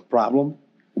the problem?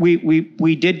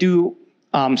 We did do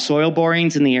soil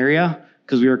borings in the area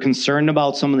because we were concerned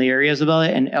about some of the areas about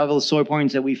it. And of the soil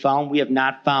borings that we found, we have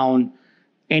not found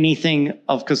anything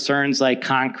of concerns like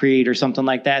concrete or something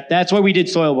like that. That's why we did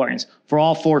soil borings for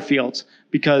all 4 fields,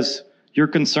 because your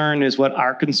concern is what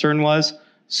our concern was.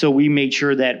 So we made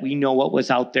sure that we know what was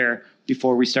out there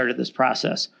before we started this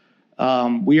process.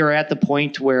 We are at the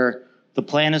point where the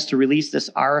plan is to release this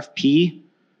RFP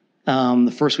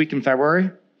the first week in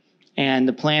February. And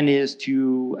the plan is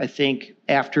to, I think,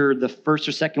 after the first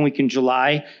or second week in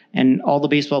July, and all the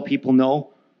baseball people know,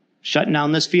 shutting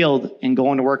down this field and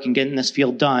going to work and getting this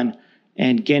field done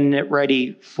and getting it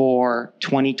ready for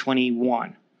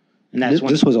 2021. And that's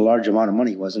This was a large amount of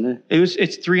money, wasn't it?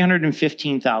 It's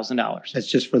 $315,000. That's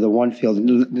just for the one field.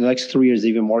 The next 3 years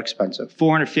even more expensive.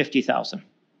 $450,000.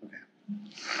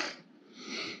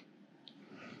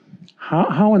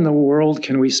 How in the world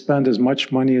can we spend as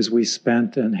much money as we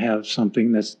spent and have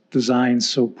something that's designed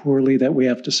so poorly that we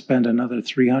have to spend another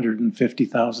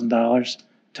 $350,000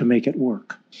 to make it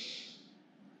work?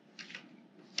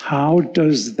 How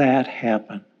does that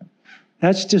happen?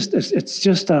 It's just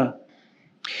a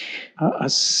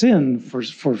sin for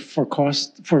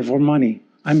cost, for money.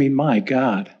 I mean, my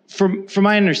God. From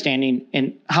my understanding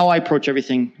and how I approach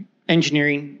everything,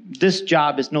 engineering, this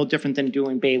job is no different than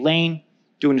doing Bay Lane,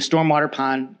 doing a stormwater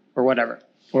pond, or whatever.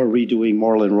 Or redoing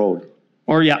Moreland Road.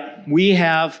 Or yeah, we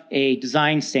have a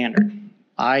design standard.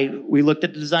 We looked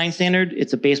at the design standard.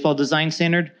 It's a baseball design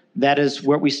standard. That is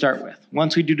what we start with.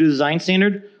 Once we do the design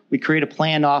standard, we create a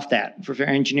plan off that for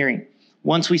engineering.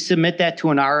 Once we submit that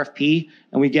to an RFP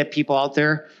and we get people out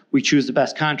there, we choose the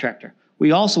best contractor.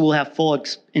 We also will have full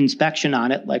inspection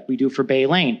on it like we do for Bay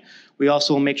Lane. We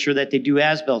also will make sure that they do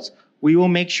as-built. We will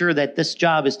make sure that this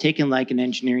job is taken like an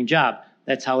engineering job.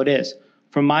 That's how it is.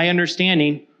 From my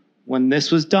understanding, when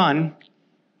this was done,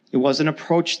 it wasn't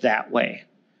approached that way.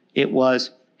 It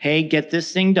was, hey, get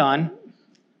this thing done.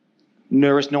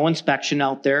 There was no inspection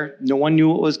out there. No one knew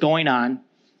what was going on.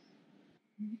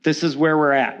 This is where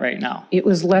we're at right now. It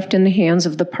was left in the hands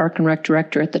of the Park and Rec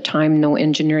director at the time. No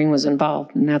engineering was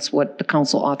involved, and that's what the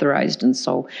council authorized. And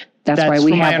so that's why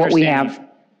we from my have what we understanding. have.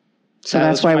 So That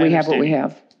that's was why from my we have what we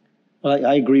understanding. have. Well,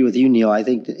 I agree with you, Neil. I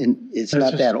think it's That's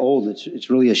not just- that old. It's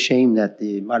really a shame that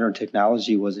the modern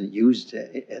technology wasn't used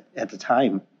at the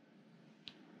time.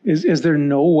 Is there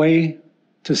no way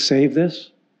to save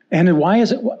this? And why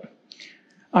is it?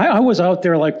 I was out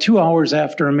there like 2 hours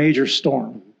after a major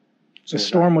storm. The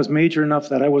storm was major enough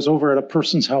that I was over at a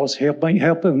person's house helping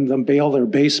them bail their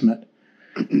basement.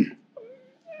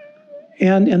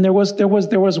 And there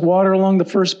was water along the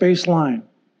first base line.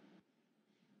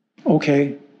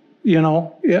 Okay,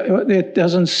 it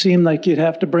doesn't seem like you'd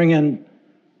have to bring in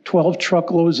 12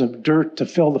 truckloads of dirt to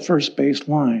fill the first base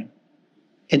line.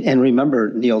 And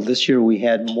remember, Neil, this year we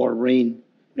had more rain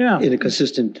Yeah. in a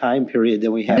consistent time period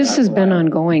than we have. This has been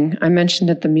ongoing. I mentioned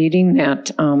at the meeting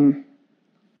that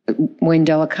Wayne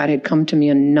Delicott had come to me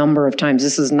a number of times.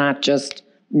 This is not just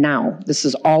now. This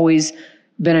has always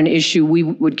been an issue. We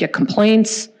would get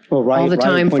complaints Well, Ryan- all the Ryan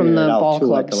time from pointed the it out, ball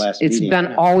too, at the clubs. last It's meeting.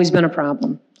 always been a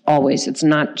problem. Always. It's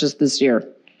not just this year.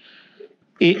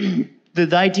 The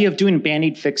idea of doing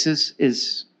Band-Aid fixes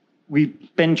is,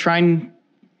 we've been trying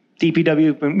to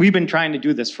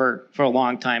do this for a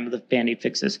long time, the Band-Aid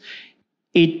fixes.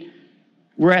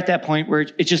 We're at that point where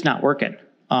it's just not working.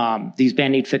 These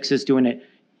Band-Aid fixes doing it.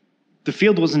 The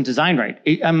field wasn't designed right.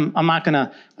 I'm not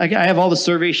gonna, I have all the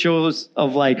survey shows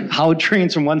of like how it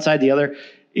drains from one side to the other.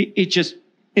 It just,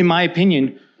 in my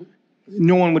opinion,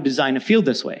 no one would design a field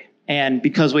this way. And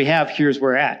because here's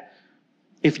where we're at.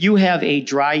 If you have a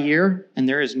dry year and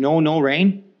there is no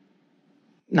rain,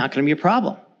 not gonna be a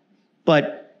problem.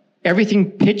 But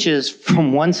everything pitches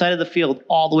from one side of the field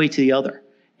all the way to the other.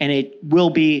 And it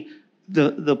will be,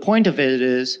 the point of it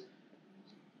is,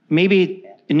 maybe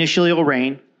initially it'll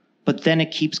rain, but then it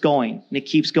keeps going, and it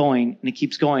keeps going, and it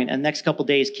keeps going, and the next couple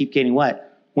days keep getting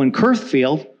wet. When Kurth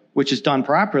Field, which is done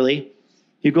properly,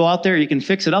 you go out there, you can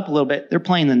fix it up a little bit, they're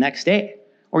playing the next day.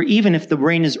 Or even if the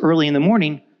rain is early in the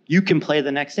morning, you can play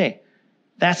the next day.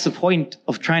 That's the point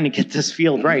of trying to get this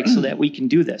field right so that we can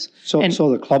do this. So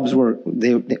the clubs were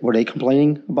they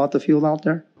complaining about the field out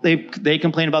there? They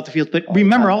complain about the field, but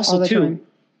remember all also the too, time.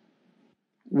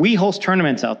 we host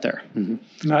tournaments out there.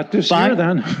 Not this year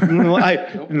then. No,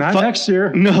 Not next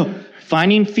year. No,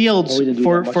 finding fields Oh, we didn't do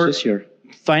that much this year.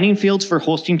 Finding fields for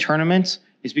hosting tournaments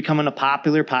is becoming a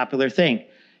popular thing.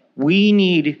 We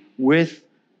need, with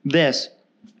this,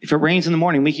 if it rains in the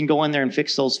morning, we can go in there and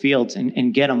fix those fields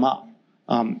and get them up.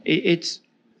 It's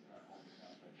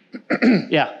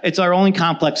our only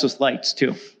complex with lights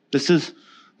too. This is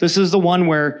the one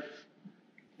where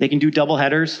they can do double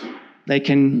headers. They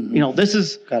can, this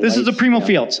is Got a primo lights,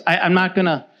 yeah. fields. I'm not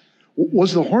gonna.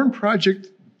 Was the Horn project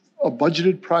a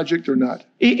budgeted project or not?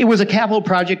 It was a capital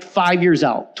project 5 years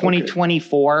out,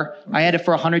 2024. I had it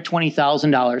for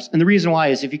 $120,000. And the reason why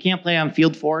is if you can't play on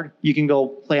Field Ford, you can go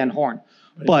play on Horn.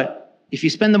 But if you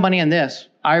spend the money on this,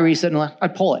 I already said,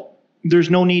 I'd pull it.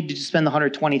 There's no need to spend the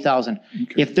 $120,000.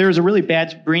 If there's a really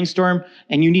bad rainstorm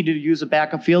and you need to use a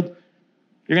backup field,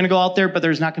 you're going to go out there, but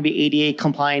there's not going to be ADA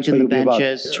compliant in the You'll be about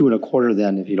benches. 2.25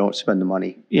 then if you don't spend the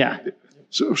money. Yeah.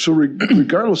 So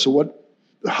regardless of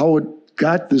how it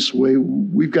got this way,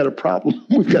 we've got a problem.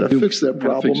 We've got to fix that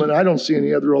problem, and I don't see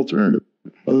any other alternative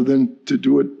other than to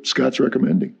do what Scott's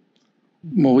recommending.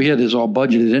 Well, we had this all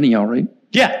budgeted anyhow, right?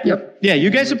 Yeah. Yep. Yeah. You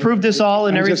guys approved this all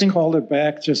and I everything. just called it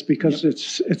back just because it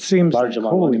seems Large like,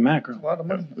 amount of holy money. mackerel. A lot of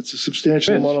money. It's a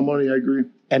substantial amount of money, I agree.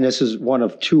 And this is one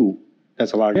of two.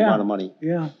 That's a large Yeah. amount of money.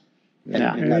 Yeah.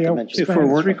 Yeah. And not to Yeah, mention, spending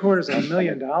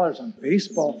 $750,000 on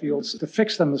baseball fields to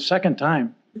fix them the second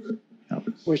time,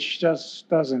 which just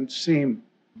doesn't seem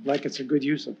like it's a good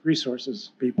use of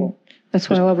resources, people. That's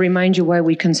why I'll remind you why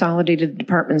we consolidated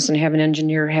departments and have an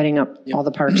engineer heading up all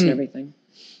the parks and everything.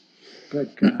 Good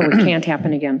God. So it can't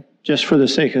happen again. Just for the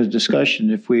sake of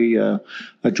discussion, if we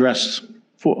address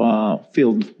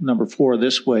field number 4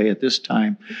 this way at this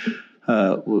time,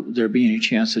 will there be any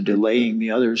chance of delaying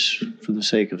the others for the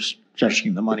sake of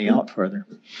stretching the money out further?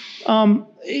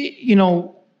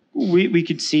 We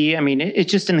could see,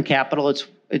 it's just in the capital. It's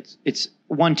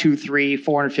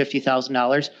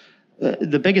 $450,000.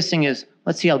 the biggest thing is,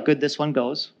 let's see how good this one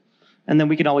goes. And then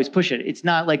we can always push it. It's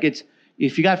not like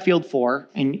if you got field 4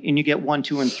 and you get 1,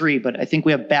 2, and 3, but I think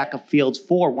we have backup fields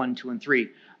for 1, 2, and 3.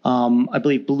 I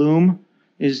believe Bloom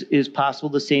is possible,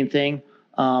 the same thing.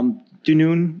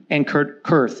 Dunoon and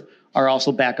Kurth are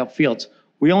also backup fields.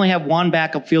 We only have one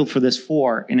backup field for this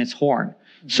 4, and it's Horn.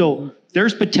 So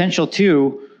there's potential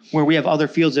too, where we have other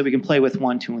fields that we can play with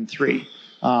 1, 2, and 3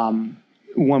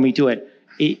 when we do it.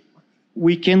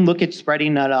 We can look at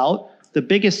spreading that out. The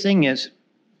biggest thing is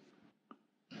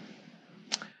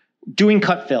doing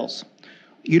cut fills.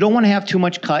 You don't want to have too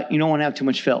much cut. You don't want to have too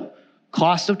much fill.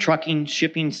 Cost of trucking,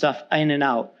 shipping stuff in and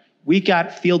out. We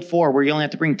got field 4 where you only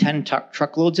have to bring 10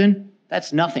 truckloads in.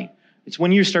 That's nothing. It's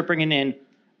when you start bringing in,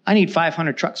 I need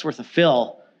 500 trucks worth of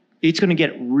fill. It's going to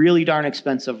get really darn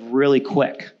expensive really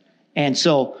quick. And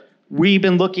so we've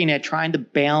been looking at trying to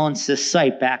balance this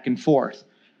site back and forth.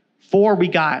 4, we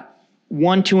got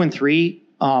 1, 2, and 3.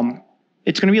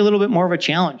 It's going to be a little bit more of a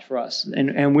challenge for us.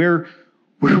 And we're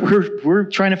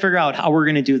trying to figure out how we're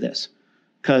going to do this,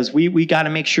 because we got to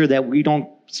make sure that we don't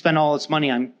spend all this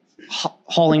money on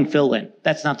hauling fill in.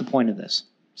 That's not the point of this.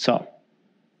 So,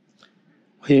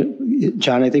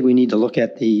 John, I think we need to look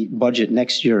at the budget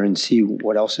next year and see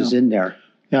what else is in there.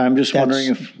 Yeah, I'm just wondering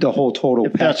if the whole total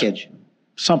package.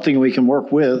 Something we can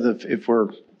work with if we're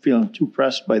feeling too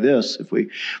pressed by this. If we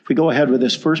go ahead with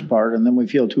this first part and then we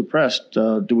feel too pressed,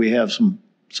 do we have some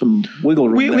wiggle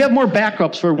room? We have more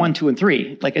backups for 1, 2, and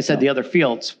 3. Like I said, the other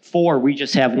fields. 4, we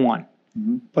just have 1.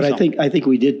 Mm-hmm. But so. I think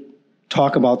we did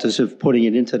talk about this of putting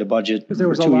it into the budget. Because there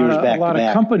was for a 2 lot, years of, back a lot to of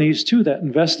back. companies too that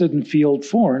invested in Field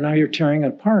 4. Now you're tearing it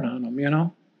apart on them, you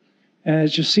know? And it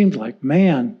just seems like,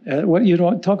 man, what you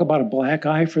don't talk about a black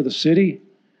eye for the city.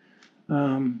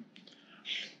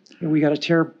 We got to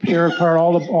tear apart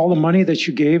all the money that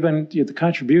you gave and the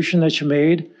contribution that you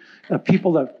made.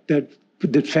 People that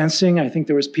did fencing. I think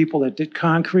there was people that did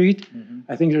concrete. Mm-hmm.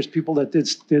 I think there's people that did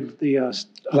the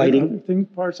lighting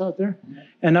parts out there.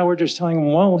 And now we're just telling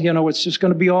them, well, you know, it's just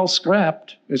going to be all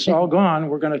scrapped. It's all gone.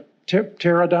 We're going to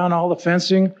tear down all the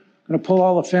fencing. Going to pull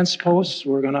all the fence posts.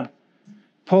 We're going to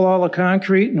pull all the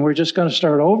concrete, and we're just going to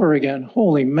start over again.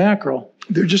 Holy mackerel!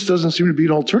 There just doesn't seem to be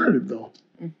an alternative, though.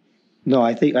 No,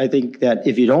 I think that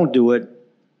if you don't do it,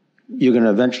 you're going to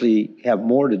eventually have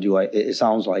more to do. It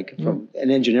sounds like from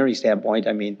an engineering standpoint.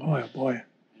 I mean, boy, oh boy.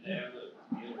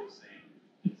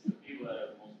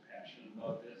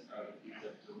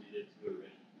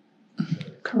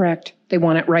 Correct. They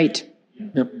want it right.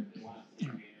 Yep.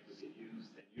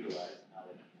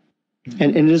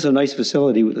 And it is a nice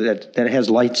facility that has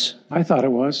lights. I thought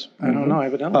it was. I don't know.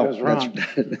 Evidently, I was wrong.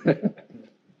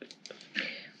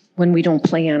 When we don't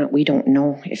play on it, we don't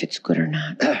know if it's good or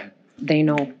not. They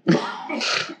know.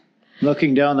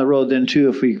 Looking down the road then too,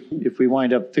 if we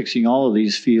wind up fixing all of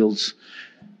these fields,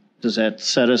 does that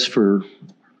set us for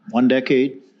 1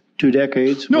 decade, 2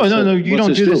 decades? No. You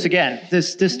don't do this again.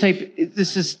 This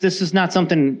is not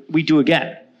something we do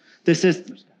again. This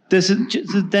is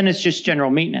then it's just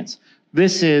general maintenance.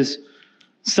 This is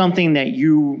something that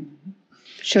you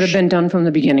should have been done from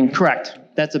the beginning. Correct.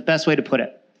 That's the best way to put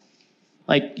it.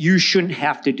 Like, you shouldn't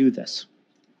have to do this,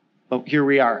 but here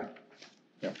we are.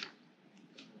 Yeah.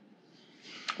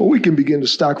 Well, we can begin to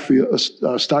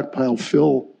stockpile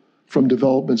fill from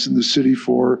developments in the city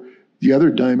for the other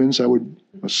diamonds, I would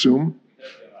assume.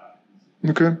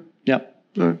 Okay. Yep.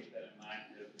 All right.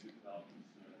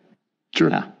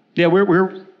 Sure. Yeah,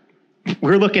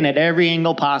 we're looking at every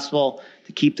angle possible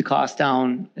to keep the cost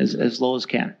down as low as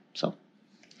can.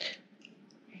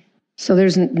 So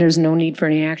there's no need for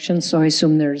any action. So I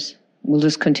assume we'll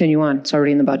just continue on. It's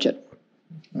already in the budget.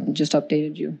 Just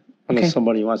updated you. Unless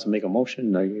somebody wants to make a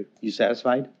motion, are you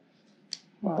satisfied?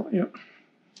 Well, yeah.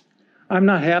 I'm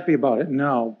not happy about it.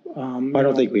 No. I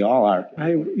don't think we all are.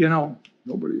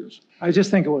 Nobody is. I just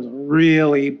think it was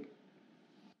really.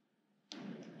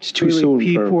 It's too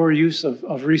soon. Poor use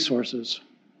of resources.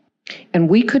 And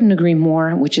we couldn't agree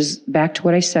more, which is back to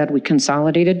what I said. We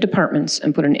consolidated departments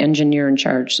and put an engineer in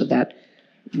charge so that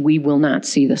we will not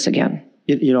see this again.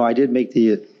 I did make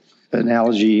the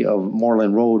analogy of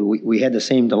Moreland Road. We had the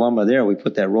same dilemma there. We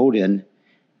put that road in,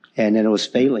 and then it was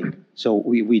failing. So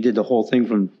we did the whole thing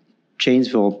from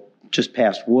Chainsville just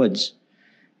past Woods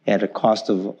at a cost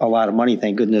of a lot of money.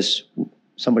 Thank goodness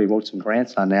somebody wrote some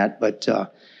grants on that, but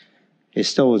it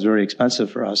still was very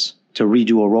expensive for us to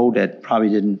redo a road that probably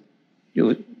didn't,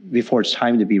 before it's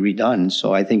time to be redone.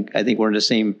 So I think we're in the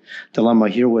same dilemma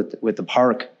here with the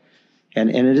park, and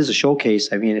it is a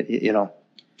showcase. I mean,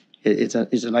 it's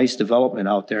a nice development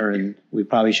out there, and we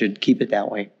probably should keep it that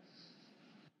way.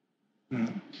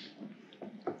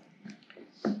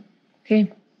 Okay,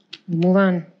 move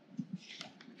on.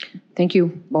 Thank you,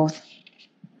 both.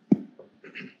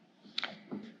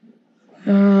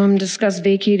 Discuss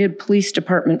vacated police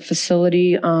department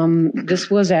facility. This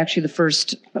was actually the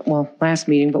first, last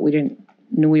meeting, but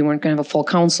knew we weren't gonna have a full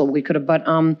council. We could have, but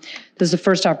this is the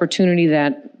first opportunity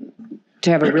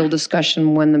to have a real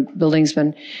discussion when the building's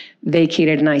been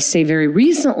vacated. And I say very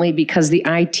recently because the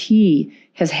IT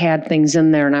has had things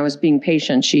in there and I was being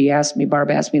patient. Barb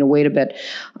asked me to wait a bit.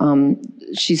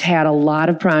 She's had a lot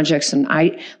of projects and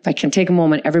if I can take a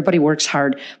moment, everybody works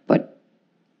hard, but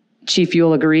Chief,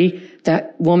 you'll agree,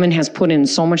 that woman has put in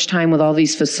so much time with all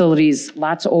these facilities,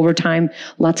 lots of overtime,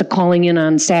 lots of calling in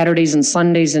on Saturdays and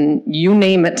Sundays and you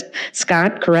name it.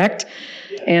 Scott, correct?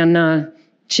 And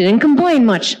she didn't complain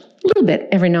much, a little bit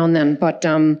every now and then, but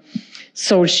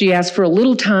so she asked for a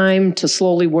little time to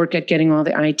slowly work at getting all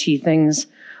the IT things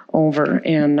over.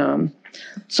 And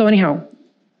so anyhow,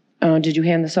 did you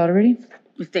hand this out already?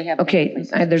 If they have. Okay,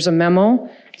 there's a memo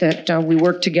that we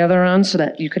worked together on so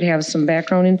that you could have some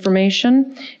background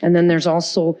information. And then there's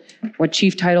also what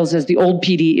Chief titles as the old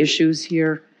PD issues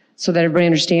here so that everybody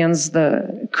understands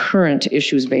the current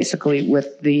issues basically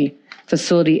with the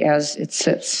facility as it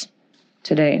sits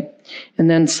today. And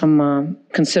then some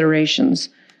considerations.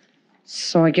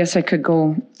 So I guess I could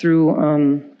go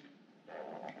through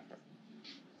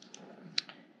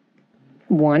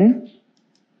one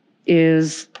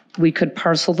is we could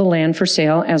parcel the land for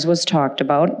sale, as was talked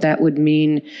about. That would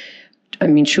mean,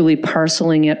 truly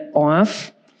parceling it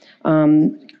off.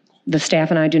 The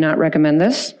staff and I do not recommend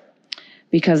this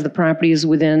because the property is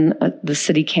within the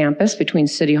city campus between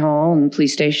City Hall and the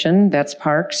police station. That's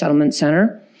Park, Settlement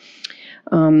Center.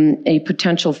 A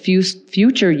potential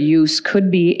future use could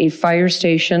be a fire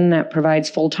station that provides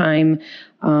full-time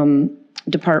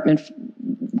department,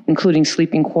 including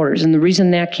sleeping quarters. And the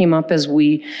reason that came up is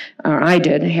I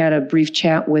had a brief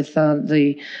chat with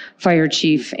the fire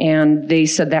chief, and they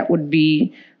said that would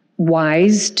be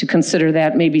wise to consider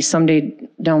that maybe someday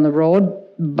down the road.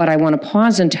 But I want to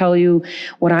pause and tell you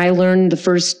what I learned the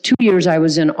first 2 years I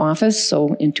was in office,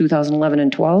 so in 2011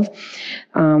 and 12.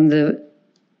 The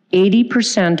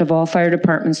 80% of all fire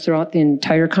departments throughout the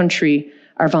entire country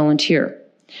are volunteer.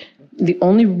 The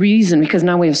only reason, because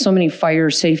now we have so many fire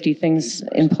safety things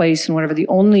in place and whatever, the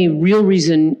only real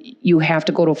reason you have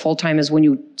to go to full-time is when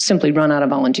you simply run out of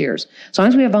volunteers. As long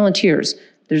as we have volunteers,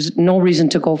 there's no reason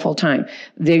to go full-time.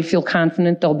 They feel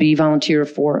confident they'll be volunteer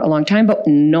for a long time, but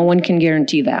no one can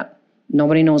guarantee that.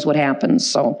 Nobody knows what happens,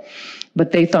 so.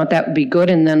 But they thought that would be good,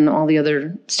 and then all the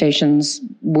other stations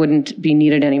wouldn't be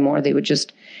needed anymore. They would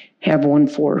just have one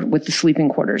with the sleeping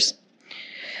quarters.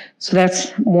 So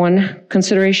that's one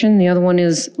consideration. The other one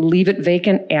is leave it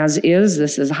vacant as is.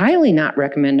 This is highly not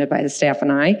recommended by the staff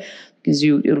and I, because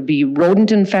it'll be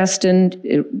rodent infested,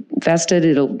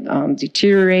 it'll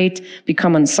deteriorate,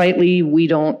 become unsightly. We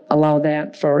don't allow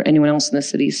that for anyone else in the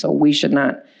city, so we should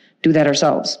not do that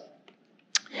ourselves.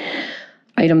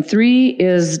 Item 3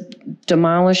 is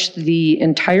demolish the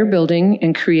entire building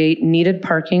and create needed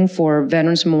parking for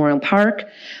Veterans Memorial Park,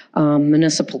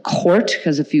 municipal court,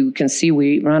 because if you can see,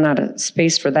 we run out of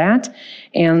space for that,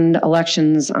 and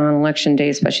elections on election day,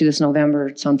 especially this November.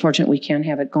 It's unfortunate we can't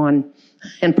have it gone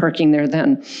and parking there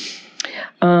then.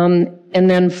 And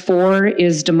then 4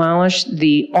 is demolish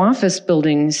the office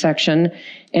building section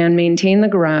and maintain the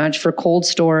garage for cold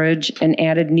storage and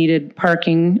added needed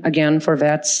parking, again, for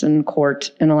vets and court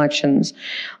and elections.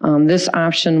 This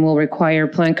option will require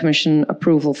Plan Commission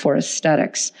approval for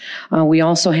aesthetics. We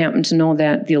also happen to know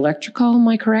that the electrical, am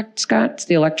I correct, Scott?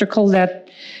 The electrical that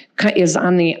is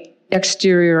on the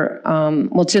exterior,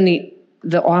 it's in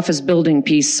the office building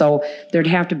piece, so there'd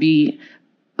have to be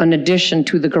an addition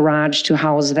to the garage to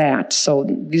house that. So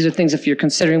these are things, if you're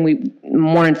considering,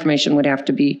 more information would have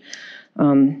to be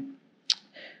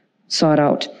sought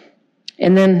out.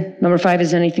 And then number 5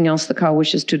 is anything else the COW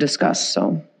wishes to discuss.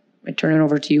 So I turn it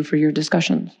over to you for your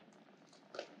discussions.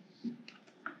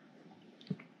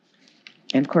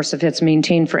 And of course, if it's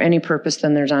maintained for any purpose,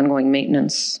 then there's ongoing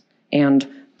maintenance and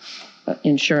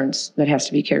insurance that has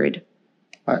to be carried.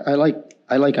 I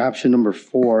like option number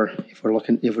 4. If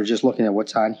we're just looking at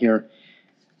what's on here,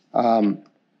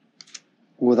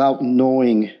 without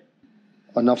knowing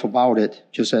enough about it,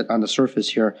 just on the surface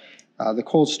here, the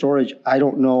cold storage, I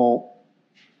don't know.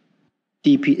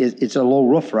 It's a low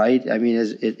roof, right? I mean,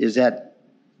 is it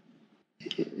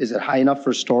high enough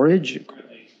for storage?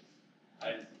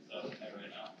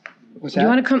 What's that? You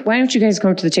want to come? Why don't you guys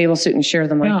come to the table so you can share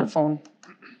the microphone?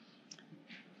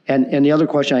 And the other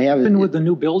question I have is, with the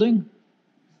new building,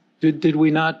 did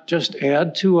we not just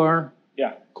add to our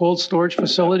cold storage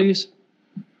facilities?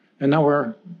 And now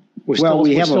we're We're Well, still, we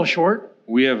we're have still a- short?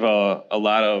 We have a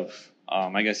lot of,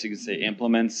 I guess you could say,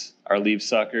 implements, our leaf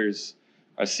suckers,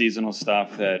 our seasonal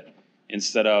stuff that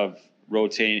instead of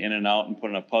rotating in and out and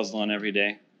putting a puzzle in every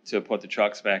day to put the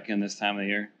trucks back in this time of the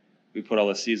year, we put all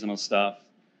the seasonal stuff.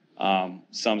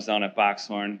 Some's down at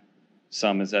Boxhorn,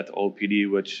 some is at the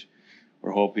OPD, which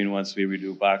we're hoping once we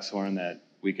redo Boxhorn that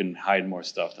we can hide more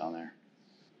stuff down there.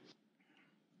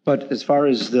 But as far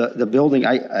as the building,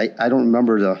 I don't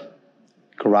remember the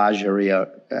garage area.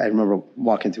 I remember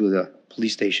walking through the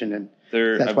police station, and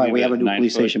that's why we have a new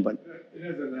police station, but. It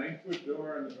has a 9-foot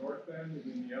door on the north end, and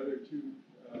then the other two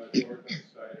doors on the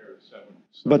side are 7.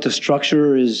 But the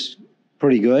structure is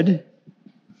pretty good.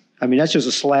 I mean, that's just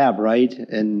a slab, right?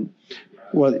 And,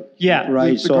 well, Yeah,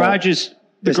 right. the garage is,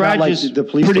 it's not like the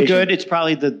police pretty station. good. It's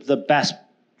probably the best,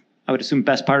 I would assume,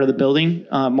 best part of the building,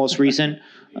 most recent.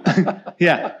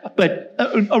 Yeah, but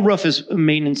a roof is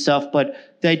maintenance stuff, but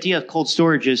the idea of cold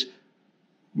storage is,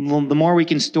 well, the more we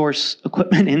can store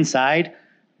equipment inside,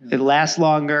 it lasts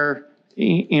longer,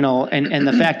 you know, and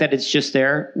the fact that it's just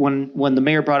there. When the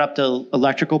mayor brought up the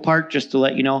electrical part, just to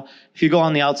let you know, if you go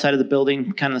on the outside of the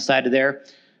building, kind of the side of there,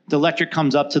 the electric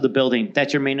comes up to the building.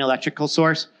 That's your main electrical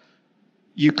source.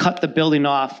 You cut the building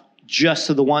off just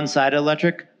to the one side of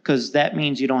electric, because that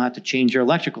means you don't have to change your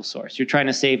electrical source. You're trying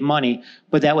to save money,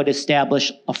 but that would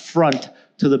establish a front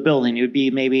to the building. It would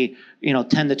be maybe, 10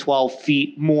 to 12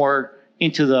 feet more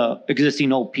into the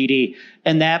existing old PD.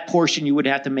 And that portion you would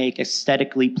have to make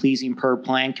aesthetically pleasing per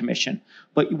plan commission.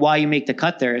 But why you make the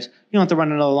cut there is you don't have to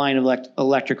run another line of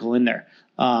electrical in there.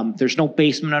 There's no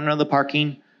basement under the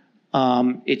parking.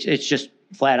 It's just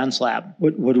flat on slab.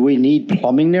 Would we need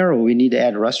plumbing there, or we need to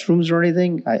add restrooms or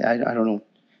anything? I don't know.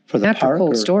 For the Not for park?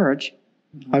 cold or- storage.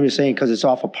 I'm just saying, because it's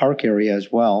off a park area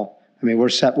as well. I mean, we're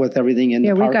set with everything in Yeah,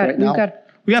 the we've park got, right we've now. got,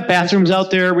 We got bathrooms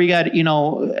out there. We got,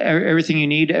 everything you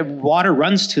need. Water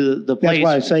runs to the place. That's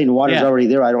why I'm saying the water's Yeah. already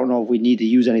there. I don't know if we need to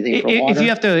use anything for water.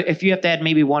 If you have to add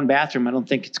maybe one bathroom, I don't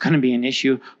think it's going to be an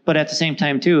issue. But at the same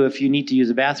time, too, if you need to use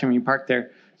a bathroom, you park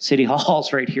there. City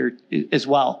Hall's right here as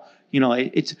well. We're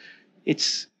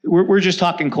just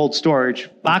talking cold storage.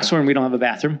 Boxhorn, we don't have a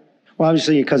bathroom. Well,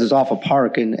 obviously, because it's off a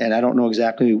park, and I don't know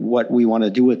exactly what we want to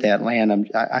do with that land.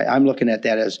 I'm looking at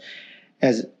that as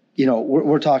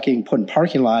we're talking putting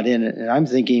parking lot in, and I'm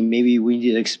thinking maybe we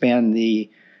need to expand the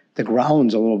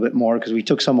grounds a little bit more, because we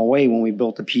took some away when we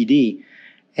built the PD.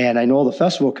 And I know the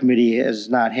festival committee is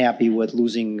not happy with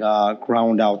losing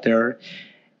ground out there.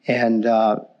 And,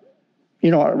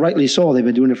 rightly so. They've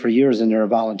been doing it for years, and they're a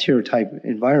volunteer type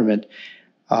environment.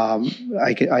 I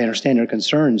understand their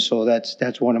concerns, so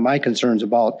that's one of my concerns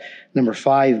about number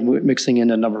 5 mixing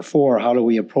into number 4. How do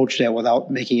we approach that without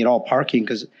making it all parking?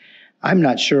 Because I'm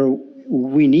not sure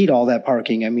we need all that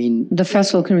parking. I mean, the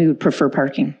festival committee would prefer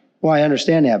parking. well, I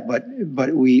understand that, but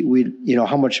we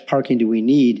how much parking do we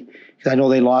need? Because I know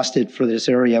they lost it for this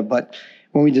area, but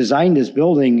when we designed this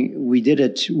building, we did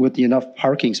it with enough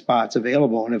parking spots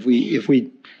available. And if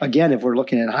we're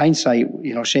looking at hindsight,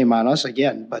 shame on us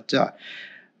again, but.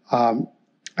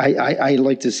 I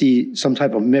like to see some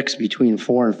type of mix between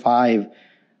 4 and 5.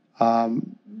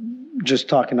 Just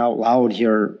talking out loud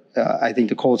here, I think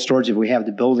the cold storage, if we have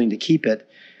the building to keep it,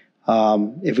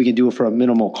 if we can do it for a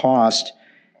minimal cost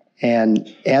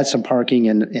and add some parking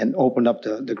and open up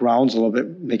the grounds a little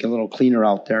bit, make it a little cleaner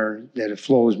out there, that it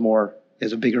flows more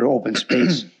as a bigger open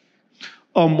space.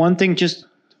 One thing just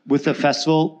with the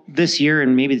festival this year,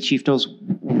 and maybe the chief knows,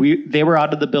 they were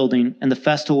out of the building, and the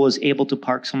festival was able to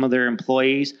park some of their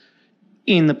employees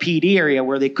in the PD area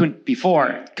where they couldn't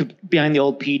before, behind the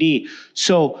old PD.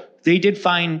 So they did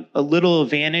find a little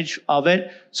advantage of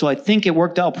it. So I think it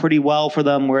worked out pretty well for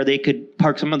them, where they could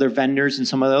park some of their vendors and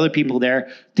some of the other people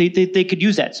there. They could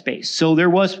use that space. So there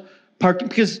was parking,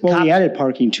 because we added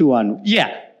parking too on.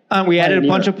 Yeah, we added a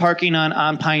Pioneer. bunch of parking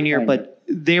on Pioneer, but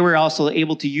they were also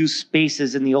able to use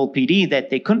spaces in the old PD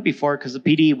that they couldn't before, because the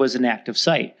PD was an active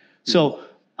site. So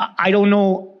I don't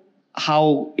know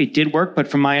how it did work, but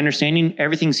from my understanding,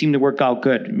 everything seemed to work out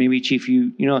good. Maybe Chief,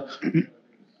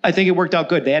 I think it worked out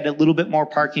good. They had a little bit more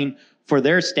parking for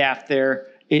their staff there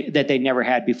that they never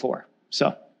had before.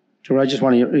 So, I just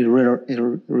want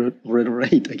to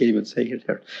reiterate, I can't even say it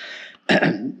there.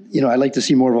 I'd like to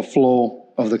see more of a flow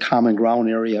of the common ground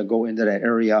area go into that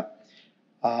area.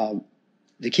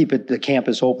 To keep the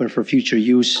campus open for future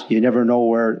use. You never know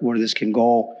where this can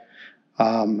go.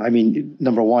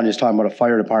 Number 1 is talking about a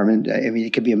fire department.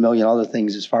 It could be a million other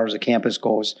things as far as the campus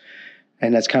goes.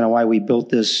 And that's kind of why we built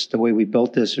this the way we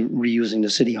built this, reusing the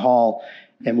city hall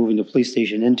and moving the police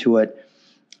station into it,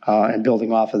 and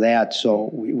building off of that. So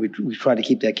we try to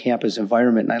keep that campus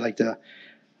environment. And I like to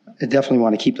I definitely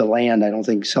want to keep the land. I don't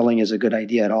think selling is a good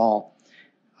idea at all,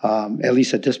 at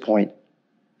least at this point.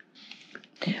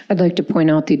 I'd like to point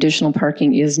out the additional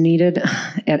parking is needed.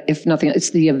 If nothing,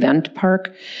 it's the event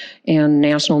park and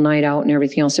National Night Out and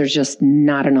everything else. There's just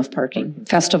not enough parking.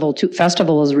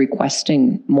 Festival is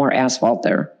requesting more asphalt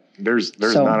there. There's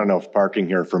So- not enough parking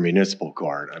here for municipal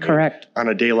court. I mean, Correct. on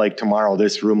a day like tomorrow,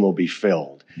 this room will be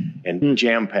filled and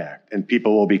jam-packed, and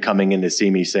people will be coming in to see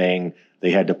me saying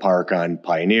they had to park on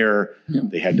Pioneer,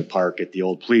 they had to park at the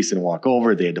old police and walk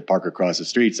over, they had to park across the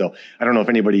street. So I don't know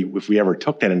if we ever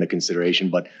took that into consideration,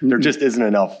 but there just isn't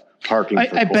enough parking for I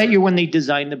court. bet you when they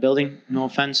designed the building, no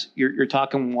offense, you're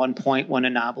talking 1.1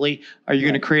 anomaly. Are you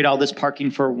going to create all this parking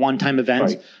for one-time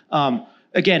events?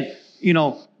 Again, you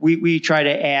know, we try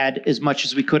to add as much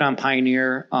as we could on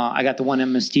Pioneer. I got the one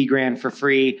MST grant for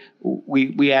free.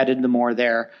 We added the more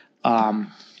there.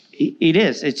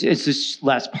 It's just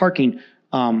less parking.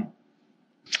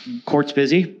 Court's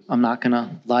busy. I'm not going to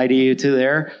lie to you to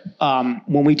there.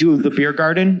 When we do the beer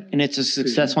garden and it's a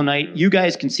successful night, you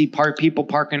guys can see people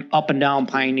parking up and down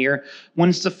Pioneer. When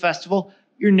it's the festival,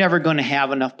 you're never going to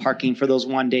have enough parking for those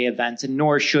one-day events, and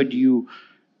nor should you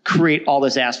create all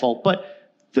this asphalt. But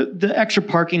the extra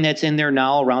parking that's in there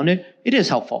now around it, it is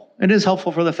helpful. It is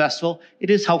helpful for the festival. It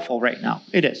is helpful right now.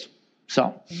 It is.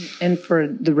 So. And for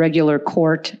the regular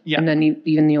court, and then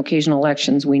even the occasional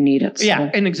elections, we need it. So.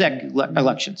 Yeah, and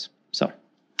elections. So.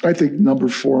 I think number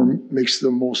 4 makes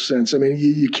the most sense. I mean,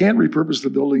 you can't repurpose the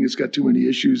building. It's got too many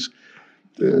issues.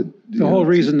 The whole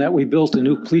reason that we built a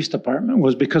new police department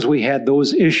was because we had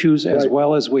those issues as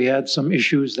well as we had some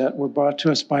issues that were brought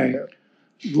to us by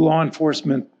law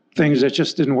enforcement, things that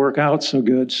just didn't work out so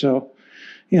good. So,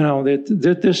 you know,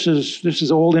 this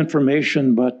is old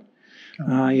information, but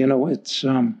you know,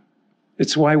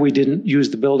 it's why we didn't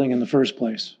use the building in the first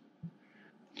place.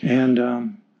 And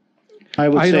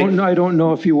I don't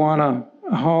know if you want to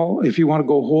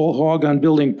go whole hog on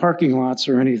building parking lots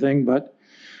or anything, but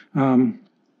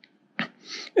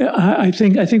I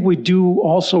think we do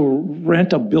also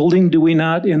rent a building, do we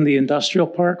not, in the industrial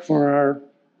park for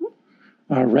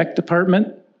our rec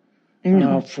department?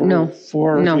 No.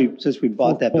 Since we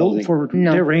bought that building. For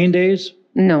rain days?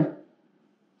 No.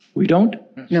 We don't?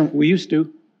 No. We used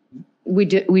to.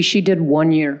 She did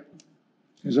 1 year.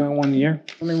 Is that 1 year?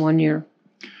 Only 1 year.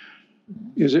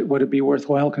 Would it be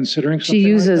worthwhile considering something She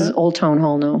uses like that? Old Town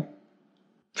Hall now,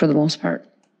 for the most part.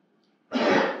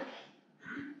 Well,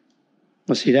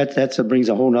 see, that brings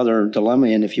a whole nother dilemma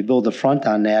in. If you build the front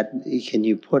on that, can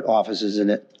you put offices in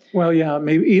it? Well, yeah,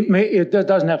 maybe it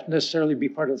doesn't have to necessarily be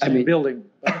part of the same building.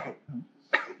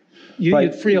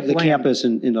 You'd free up the land. campus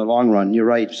in the long run, you're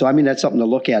right. So, I mean, that's something to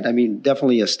look at. I mean,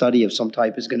 definitely a study of some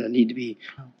type is going to need to be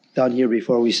done here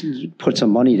before we put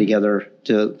some money together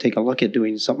to take a look at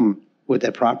doing something with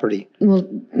that property. Well,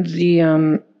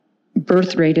 the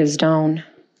birth rate is down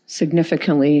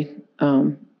significantly.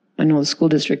 I know the school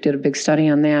district did a big study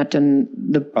on that, and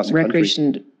the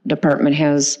recreation department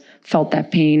has felt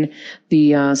that pain.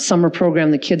 The summer program,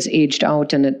 the kids aged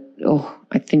out, and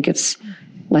I think it's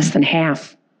less than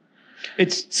half.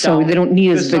 It's so down. They don't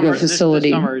need as big a This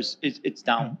facility. summer it's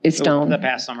down. It's down. The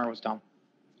past summer was down.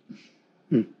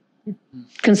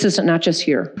 Consistent, not just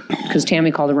here, because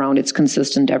Tammy called around. It's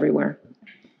consistent everywhere.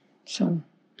 So.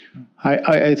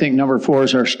 I think number 4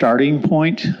 is our starting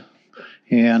point.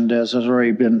 And as has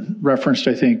already been referenced,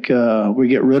 I think we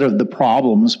get rid of the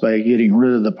problems by getting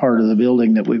rid of the part of the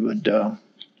building that we would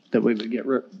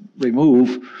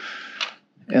remove.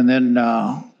 And then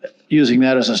using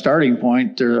that as a starting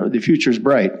point, the future's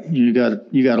bright. You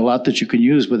got a lot that you can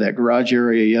use with that garage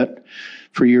area yet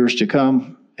for years to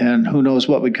come. And who knows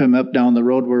what would come up down the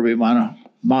road where we want to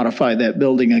modify that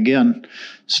building again.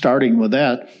 Starting with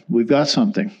that, we've got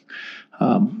something.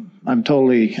 I'm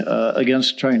totally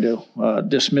against trying to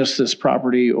dismiss this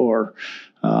property or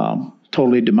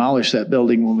totally demolish that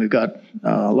building when we've got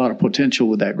a lot of potential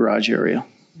with that garage area.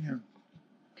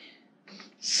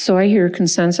 So I hear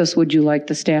consensus. Would you like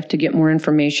the staff to get more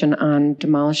information on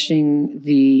demolishing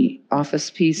the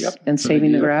office piece and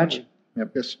saving the garage?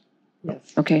 Yep. Yes.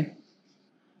 Okay.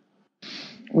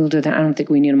 We'll do that. I don't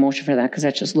think we need a motion for that because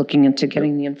that's just looking into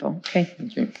getting the info. Okay.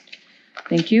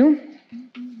 Thank you.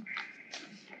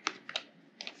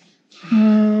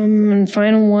 And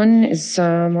final one is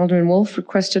Alderman Wolf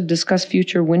requested discuss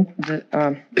future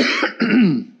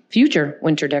future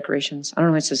winter decorations. I don't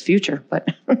know why it says future,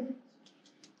 but.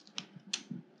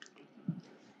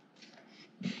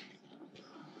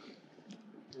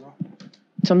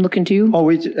 So I'm looking to you. Oh,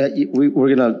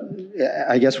 we're gonna.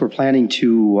 I guess we're planning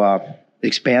to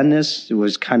expand this. It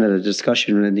was kind of a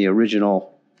discussion in the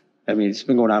original I mean, it's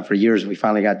been going on for years. We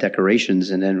finally got decorations,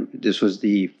 and then this was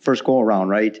the first go around,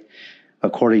 right?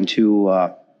 According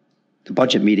to the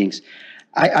budget meetings.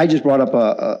 I just brought up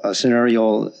a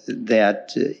scenario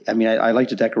that, I mean, I like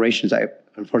the decorations.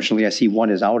 Unfortunately, I see one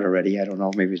is out already. I don't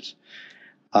know, maybe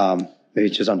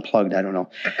it's just unplugged. I don't know.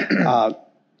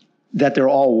 That they're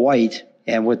all white,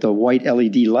 and with the white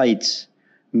LED lights,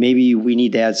 maybe we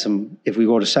need to add some, if we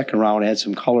go to second round, add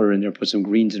some color in there, put some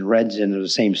greens and reds in the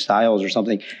same styles or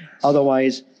something.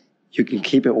 Otherwise, you can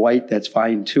keep it white. That's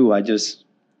fine too. I just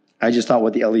thought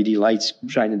with the LED lights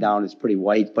shining down, it's pretty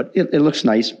white, but it looks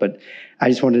nice. But I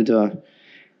just wanted to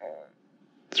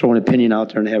throw an opinion out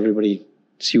there and have everybody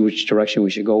see which direction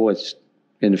we should go with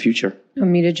in the future. Want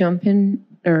me to jump in,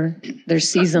 or they're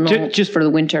seasonal just for the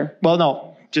winter? Well,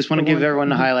 no, just want to give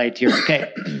everyone a highlight here.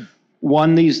 Okay.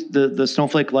 One, the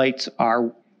snowflake lights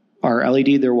are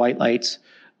LED, they're white lights.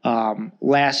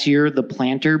 Last year, the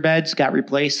planter beds got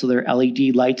replaced, so they're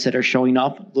LED lights that are showing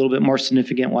up, a little bit more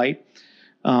significant white.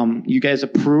 You guys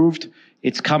approved.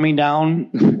 It's coming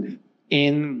down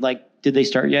in, like, did they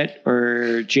start yet?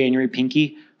 Or January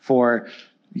Pinky for,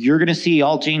 you're going to see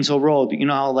all Janesville Road. You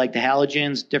know how, like, the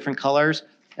halogens, different colors?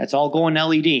 That's all going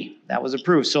LED. That was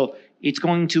approved. So it's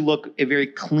going to look a very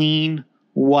clean,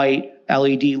 white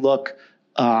LED look,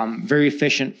 very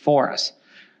efficient for us.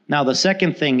 Now, the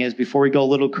second thing is, before we go a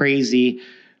little crazy,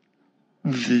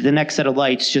 the next set of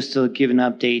lights, just to give an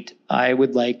update, I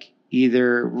would like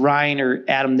either Ryan or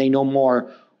Adam, they know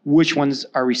more, which ones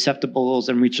are receptacles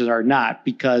and which are not,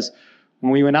 because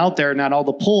when we went out there, not all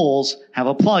the poles have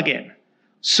a plug-in.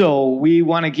 So we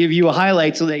want to give you a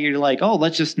highlight so that you're like, oh,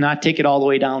 let's just not take it all the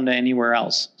way down to anywhere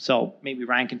else. So maybe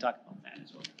Ryan can talk about that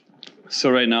as well.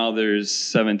 So right now there's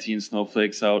 17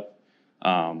 snowflakes out.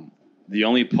 The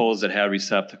only poles that have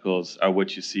receptacles are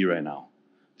what you see right now.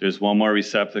 There's one more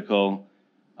receptacle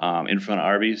in front of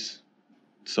Arby's,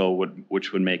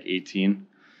 which would make 18.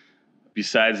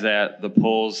 Besides that, the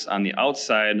poles on the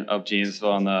outside of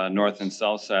Janesville, on the north and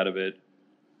south side of it,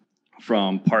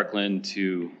 from Parkland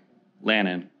to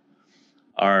Lannon,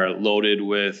 are loaded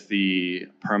with the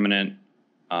permanent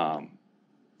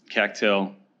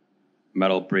cattail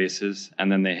metal braces,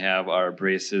 and then they have our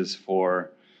braces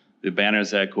for the banners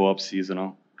that go up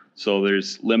seasonal. So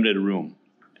there's limited room,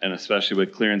 and especially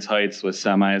with clearance heights, with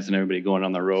semis and everybody going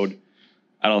on the road,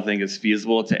 I don't think it's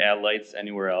feasible to add lights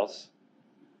anywhere else.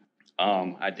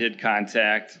 I did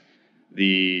contact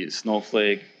the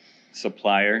snowflake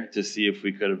supplier to see if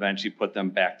we could eventually put them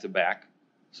back to back.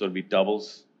 So it'd be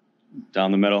doubles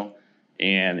down the middle,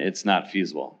 and it's not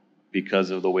feasible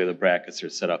because of the way the brackets are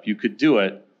set up. You could do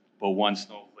it, but one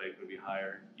snowflake would be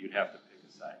higher. You'd have to pick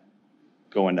a side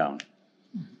going down.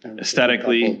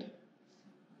 Aesthetically,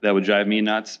 that would drive me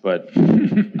nuts, but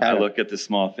I look at the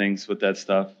small things with that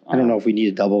stuff. I don't know if we need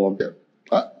to double them.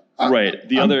 Right.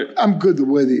 I'm good the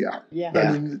way they are. Yeah.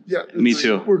 I mean, yeah. Me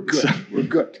too. We're good. We're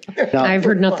good. I've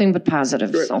heard nothing but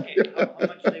positive, so.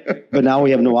 But now we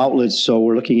have no outlets, so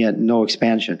we're looking at no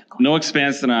expansion. No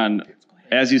expansion on,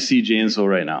 as you see Janesville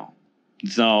right now.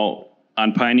 So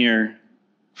on Pioneer,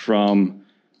 from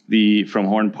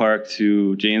Horn Park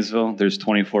to Janesville, there's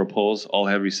 24 poles, all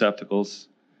have receptacles.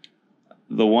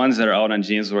 The ones that are out on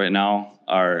Janesville right now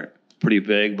are pretty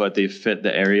big, but they fit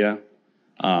the area.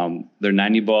 They're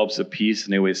 90 bulbs a piece,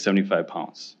 and they weigh 75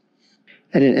 pounds.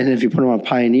 And if you put them on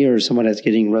Pioneer, someone that's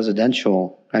getting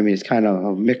residential, I mean, it's kind of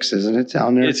a mix, isn't it,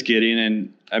 down there? It's getting,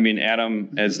 and I mean,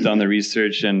 Adam has done the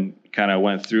research and kind of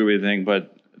went through everything,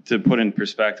 but to put in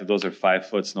perspective, those are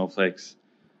 5-foot snowflakes.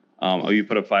 You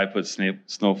put a 5-foot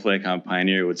snowflake on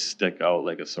Pioneer, it would stick out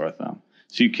like a sore thumb.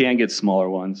 So you can get smaller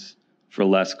ones for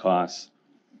less cost.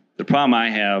 The problem I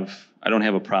don't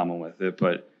have a problem with it,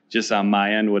 but just on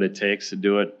my end, what it takes to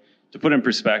do it, to put in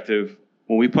perspective,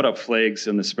 when we put up flags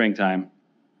in the springtime,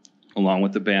 along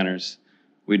with the banners,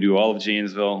 we do all of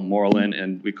Janesville, Moreland,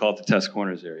 and we call it the Test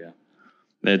Corners area.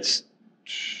 That's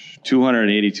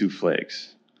 282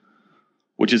 flags,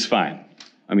 which is fine.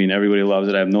 I mean, everybody loves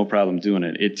it. I have no problem doing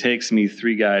it. It takes me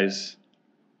 3 guys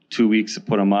 2 weeks to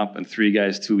put them up and 3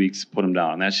 guys 2 weeks to put them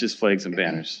down. And that's just flags and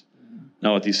banners.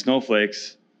 Now with these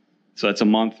snowflakes, so that's a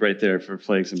month right there for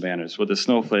flags and banners. With the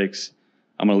snowflakes,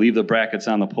 I'm going to leave the brackets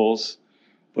on the poles,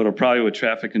 but it'll probably, with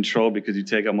traffic control, because you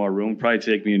take up more room, probably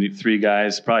take me 3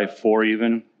 guys, probably 4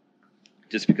 even,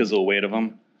 just because of the weight of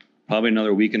them. Probably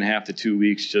another week and a half to 2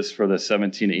 weeks just for the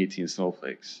 17 to 18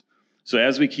 snowflakes. So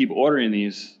as we keep ordering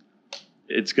these,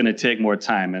 it's going to take more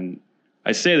time. And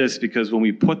I say this because when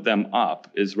we put them up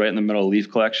is right in the middle of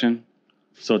leaf collection.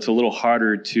 So it's a little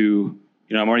harder to,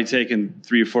 I'm already taking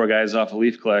 3 or 4 guys off of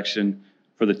leaf collection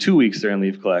for the 2 weeks they're in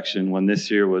leaf collection, when this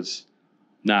year was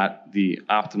not the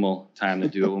optimal time to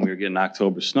do it when we were getting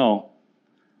October snow.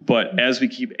 But as we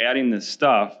keep adding this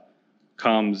stuff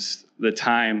comes the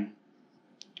time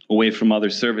away from other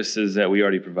services that we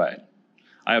already provide.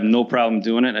 I have no problem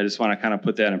doing it. I just want to kind of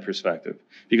put that in perspective.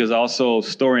 Because also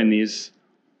storing these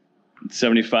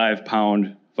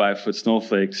 75-pound, 5-foot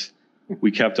snowflakes,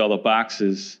 we kept all the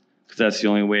boxes because that's the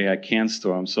only way I can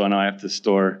store them. So now I have to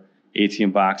store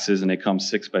 18 boxes and they come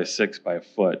 6 by 6 by a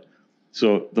foot.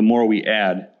 So the more we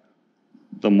add,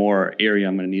 the more area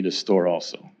I'm going to need to store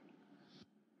also.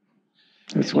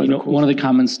 That's You know, one of the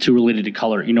comments too related to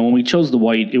color, you know, when we chose the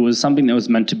white, it was something that was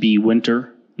meant to be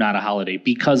winter, not a holiday,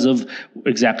 because of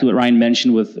exactly what Ryan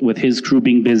mentioned with his crew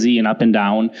being busy and up and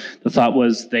down. The thought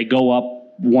was they go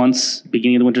up once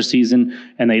beginning of the winter season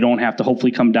and they don't have to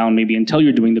hopefully come down maybe until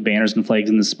you're doing the banners and flags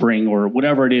in the spring or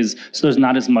whatever it is. So there's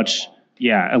not as much,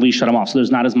 at least shut them off. So there's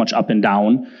not as much up and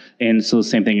down. And so the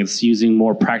same thing, it's using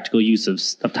more practical use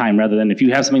of time rather than if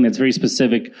you have something that's very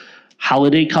specific,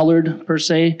 holiday colored per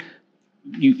se,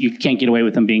 you can't get away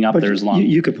with them being up there as long.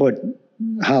 You could put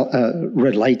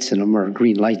red lights in them or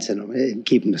green lights in them and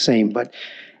keep them the same. But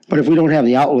if we don't have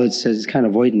the outlets, it's kind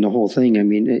of voiding the whole thing. I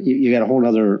mean, you got a whole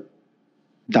other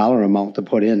dollar amount to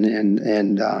put in.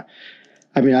 And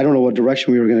I mean, I don't know what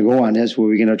direction we were going to go on this. Were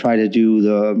we going to try to do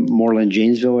the Moreland,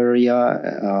 Janesville area?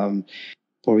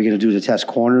 Were we going to do the Test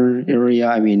Corner area?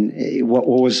 I mean, what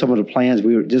was some of the plans?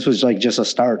 This was like just a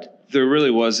start. There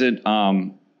really wasn't.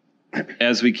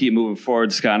 As we keep moving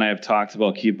forward, Scott and I have talked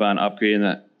about keep on upgrading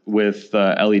that with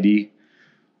LED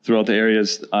throughout the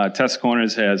areas. Test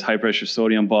Corners has high pressure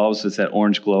sodium bulbs. It's that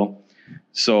orange glow.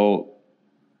 So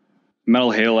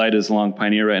metal halide is along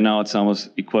Pioneer right now. It's almost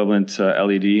equivalent to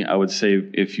LED. I would say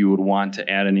if you would want to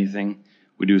add anything,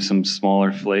 we do some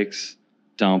smaller flakes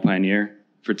down Pioneer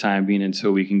for time being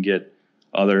until we can get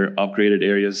other upgraded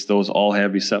areas. Those all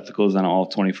have receptacles on all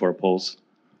 24 poles.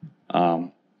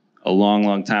 A long,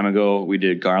 long time ago, we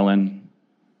did Garland.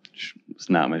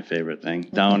 It's not my favorite thing.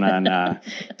 Down on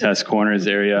Test Corners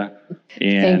area.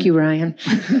 And Thank you, Ryan.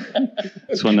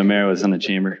 It's when the mayor was in the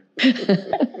chamber.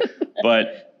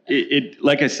 But it,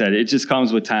 like I said, it just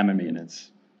comes with time and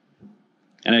maintenance.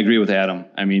 And I agree with Adam.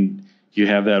 I mean, you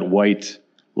have that white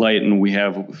light, and we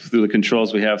have, through the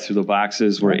controls we have through the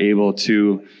boxes, we're able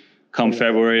to, come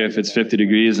February, if it's 50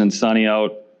 degrees and sunny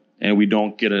out, and we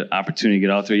don't get an opportunity to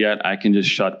get out there yet, I can just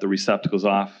shut the receptacles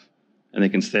off and they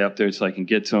can stay up there so I can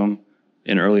get to them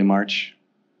in early March,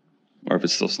 or if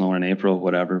it's still snowing in April,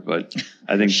 whatever. But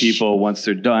I think people, once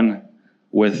they're done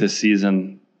with this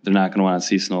season, they're not going to want to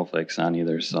see snowflakes on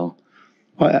either. So,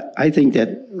 Well, I think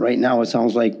that right now it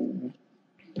sounds like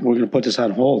we're going to put this on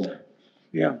hold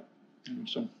Yeah.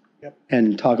 So,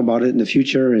 and talk about it in the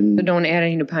future. But And don't add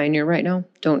any to Pioneer right now?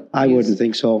 Don't. I wouldn't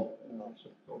think so.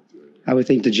 I would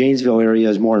think the Janesville area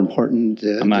is more important.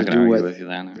 I'm not to going to do argue with. with you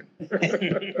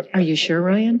then. Are you sure,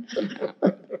 Ryan?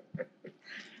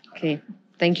 Okay,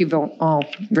 thank you all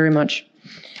very much.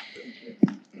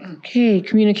 Okay,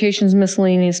 communications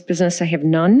miscellaneous business, I have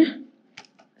none.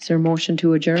 Is there a motion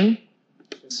to adjourn?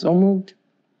 So moved.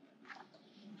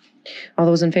 All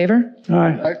those in favor? all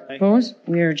right. Opposed?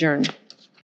 We are adjourned.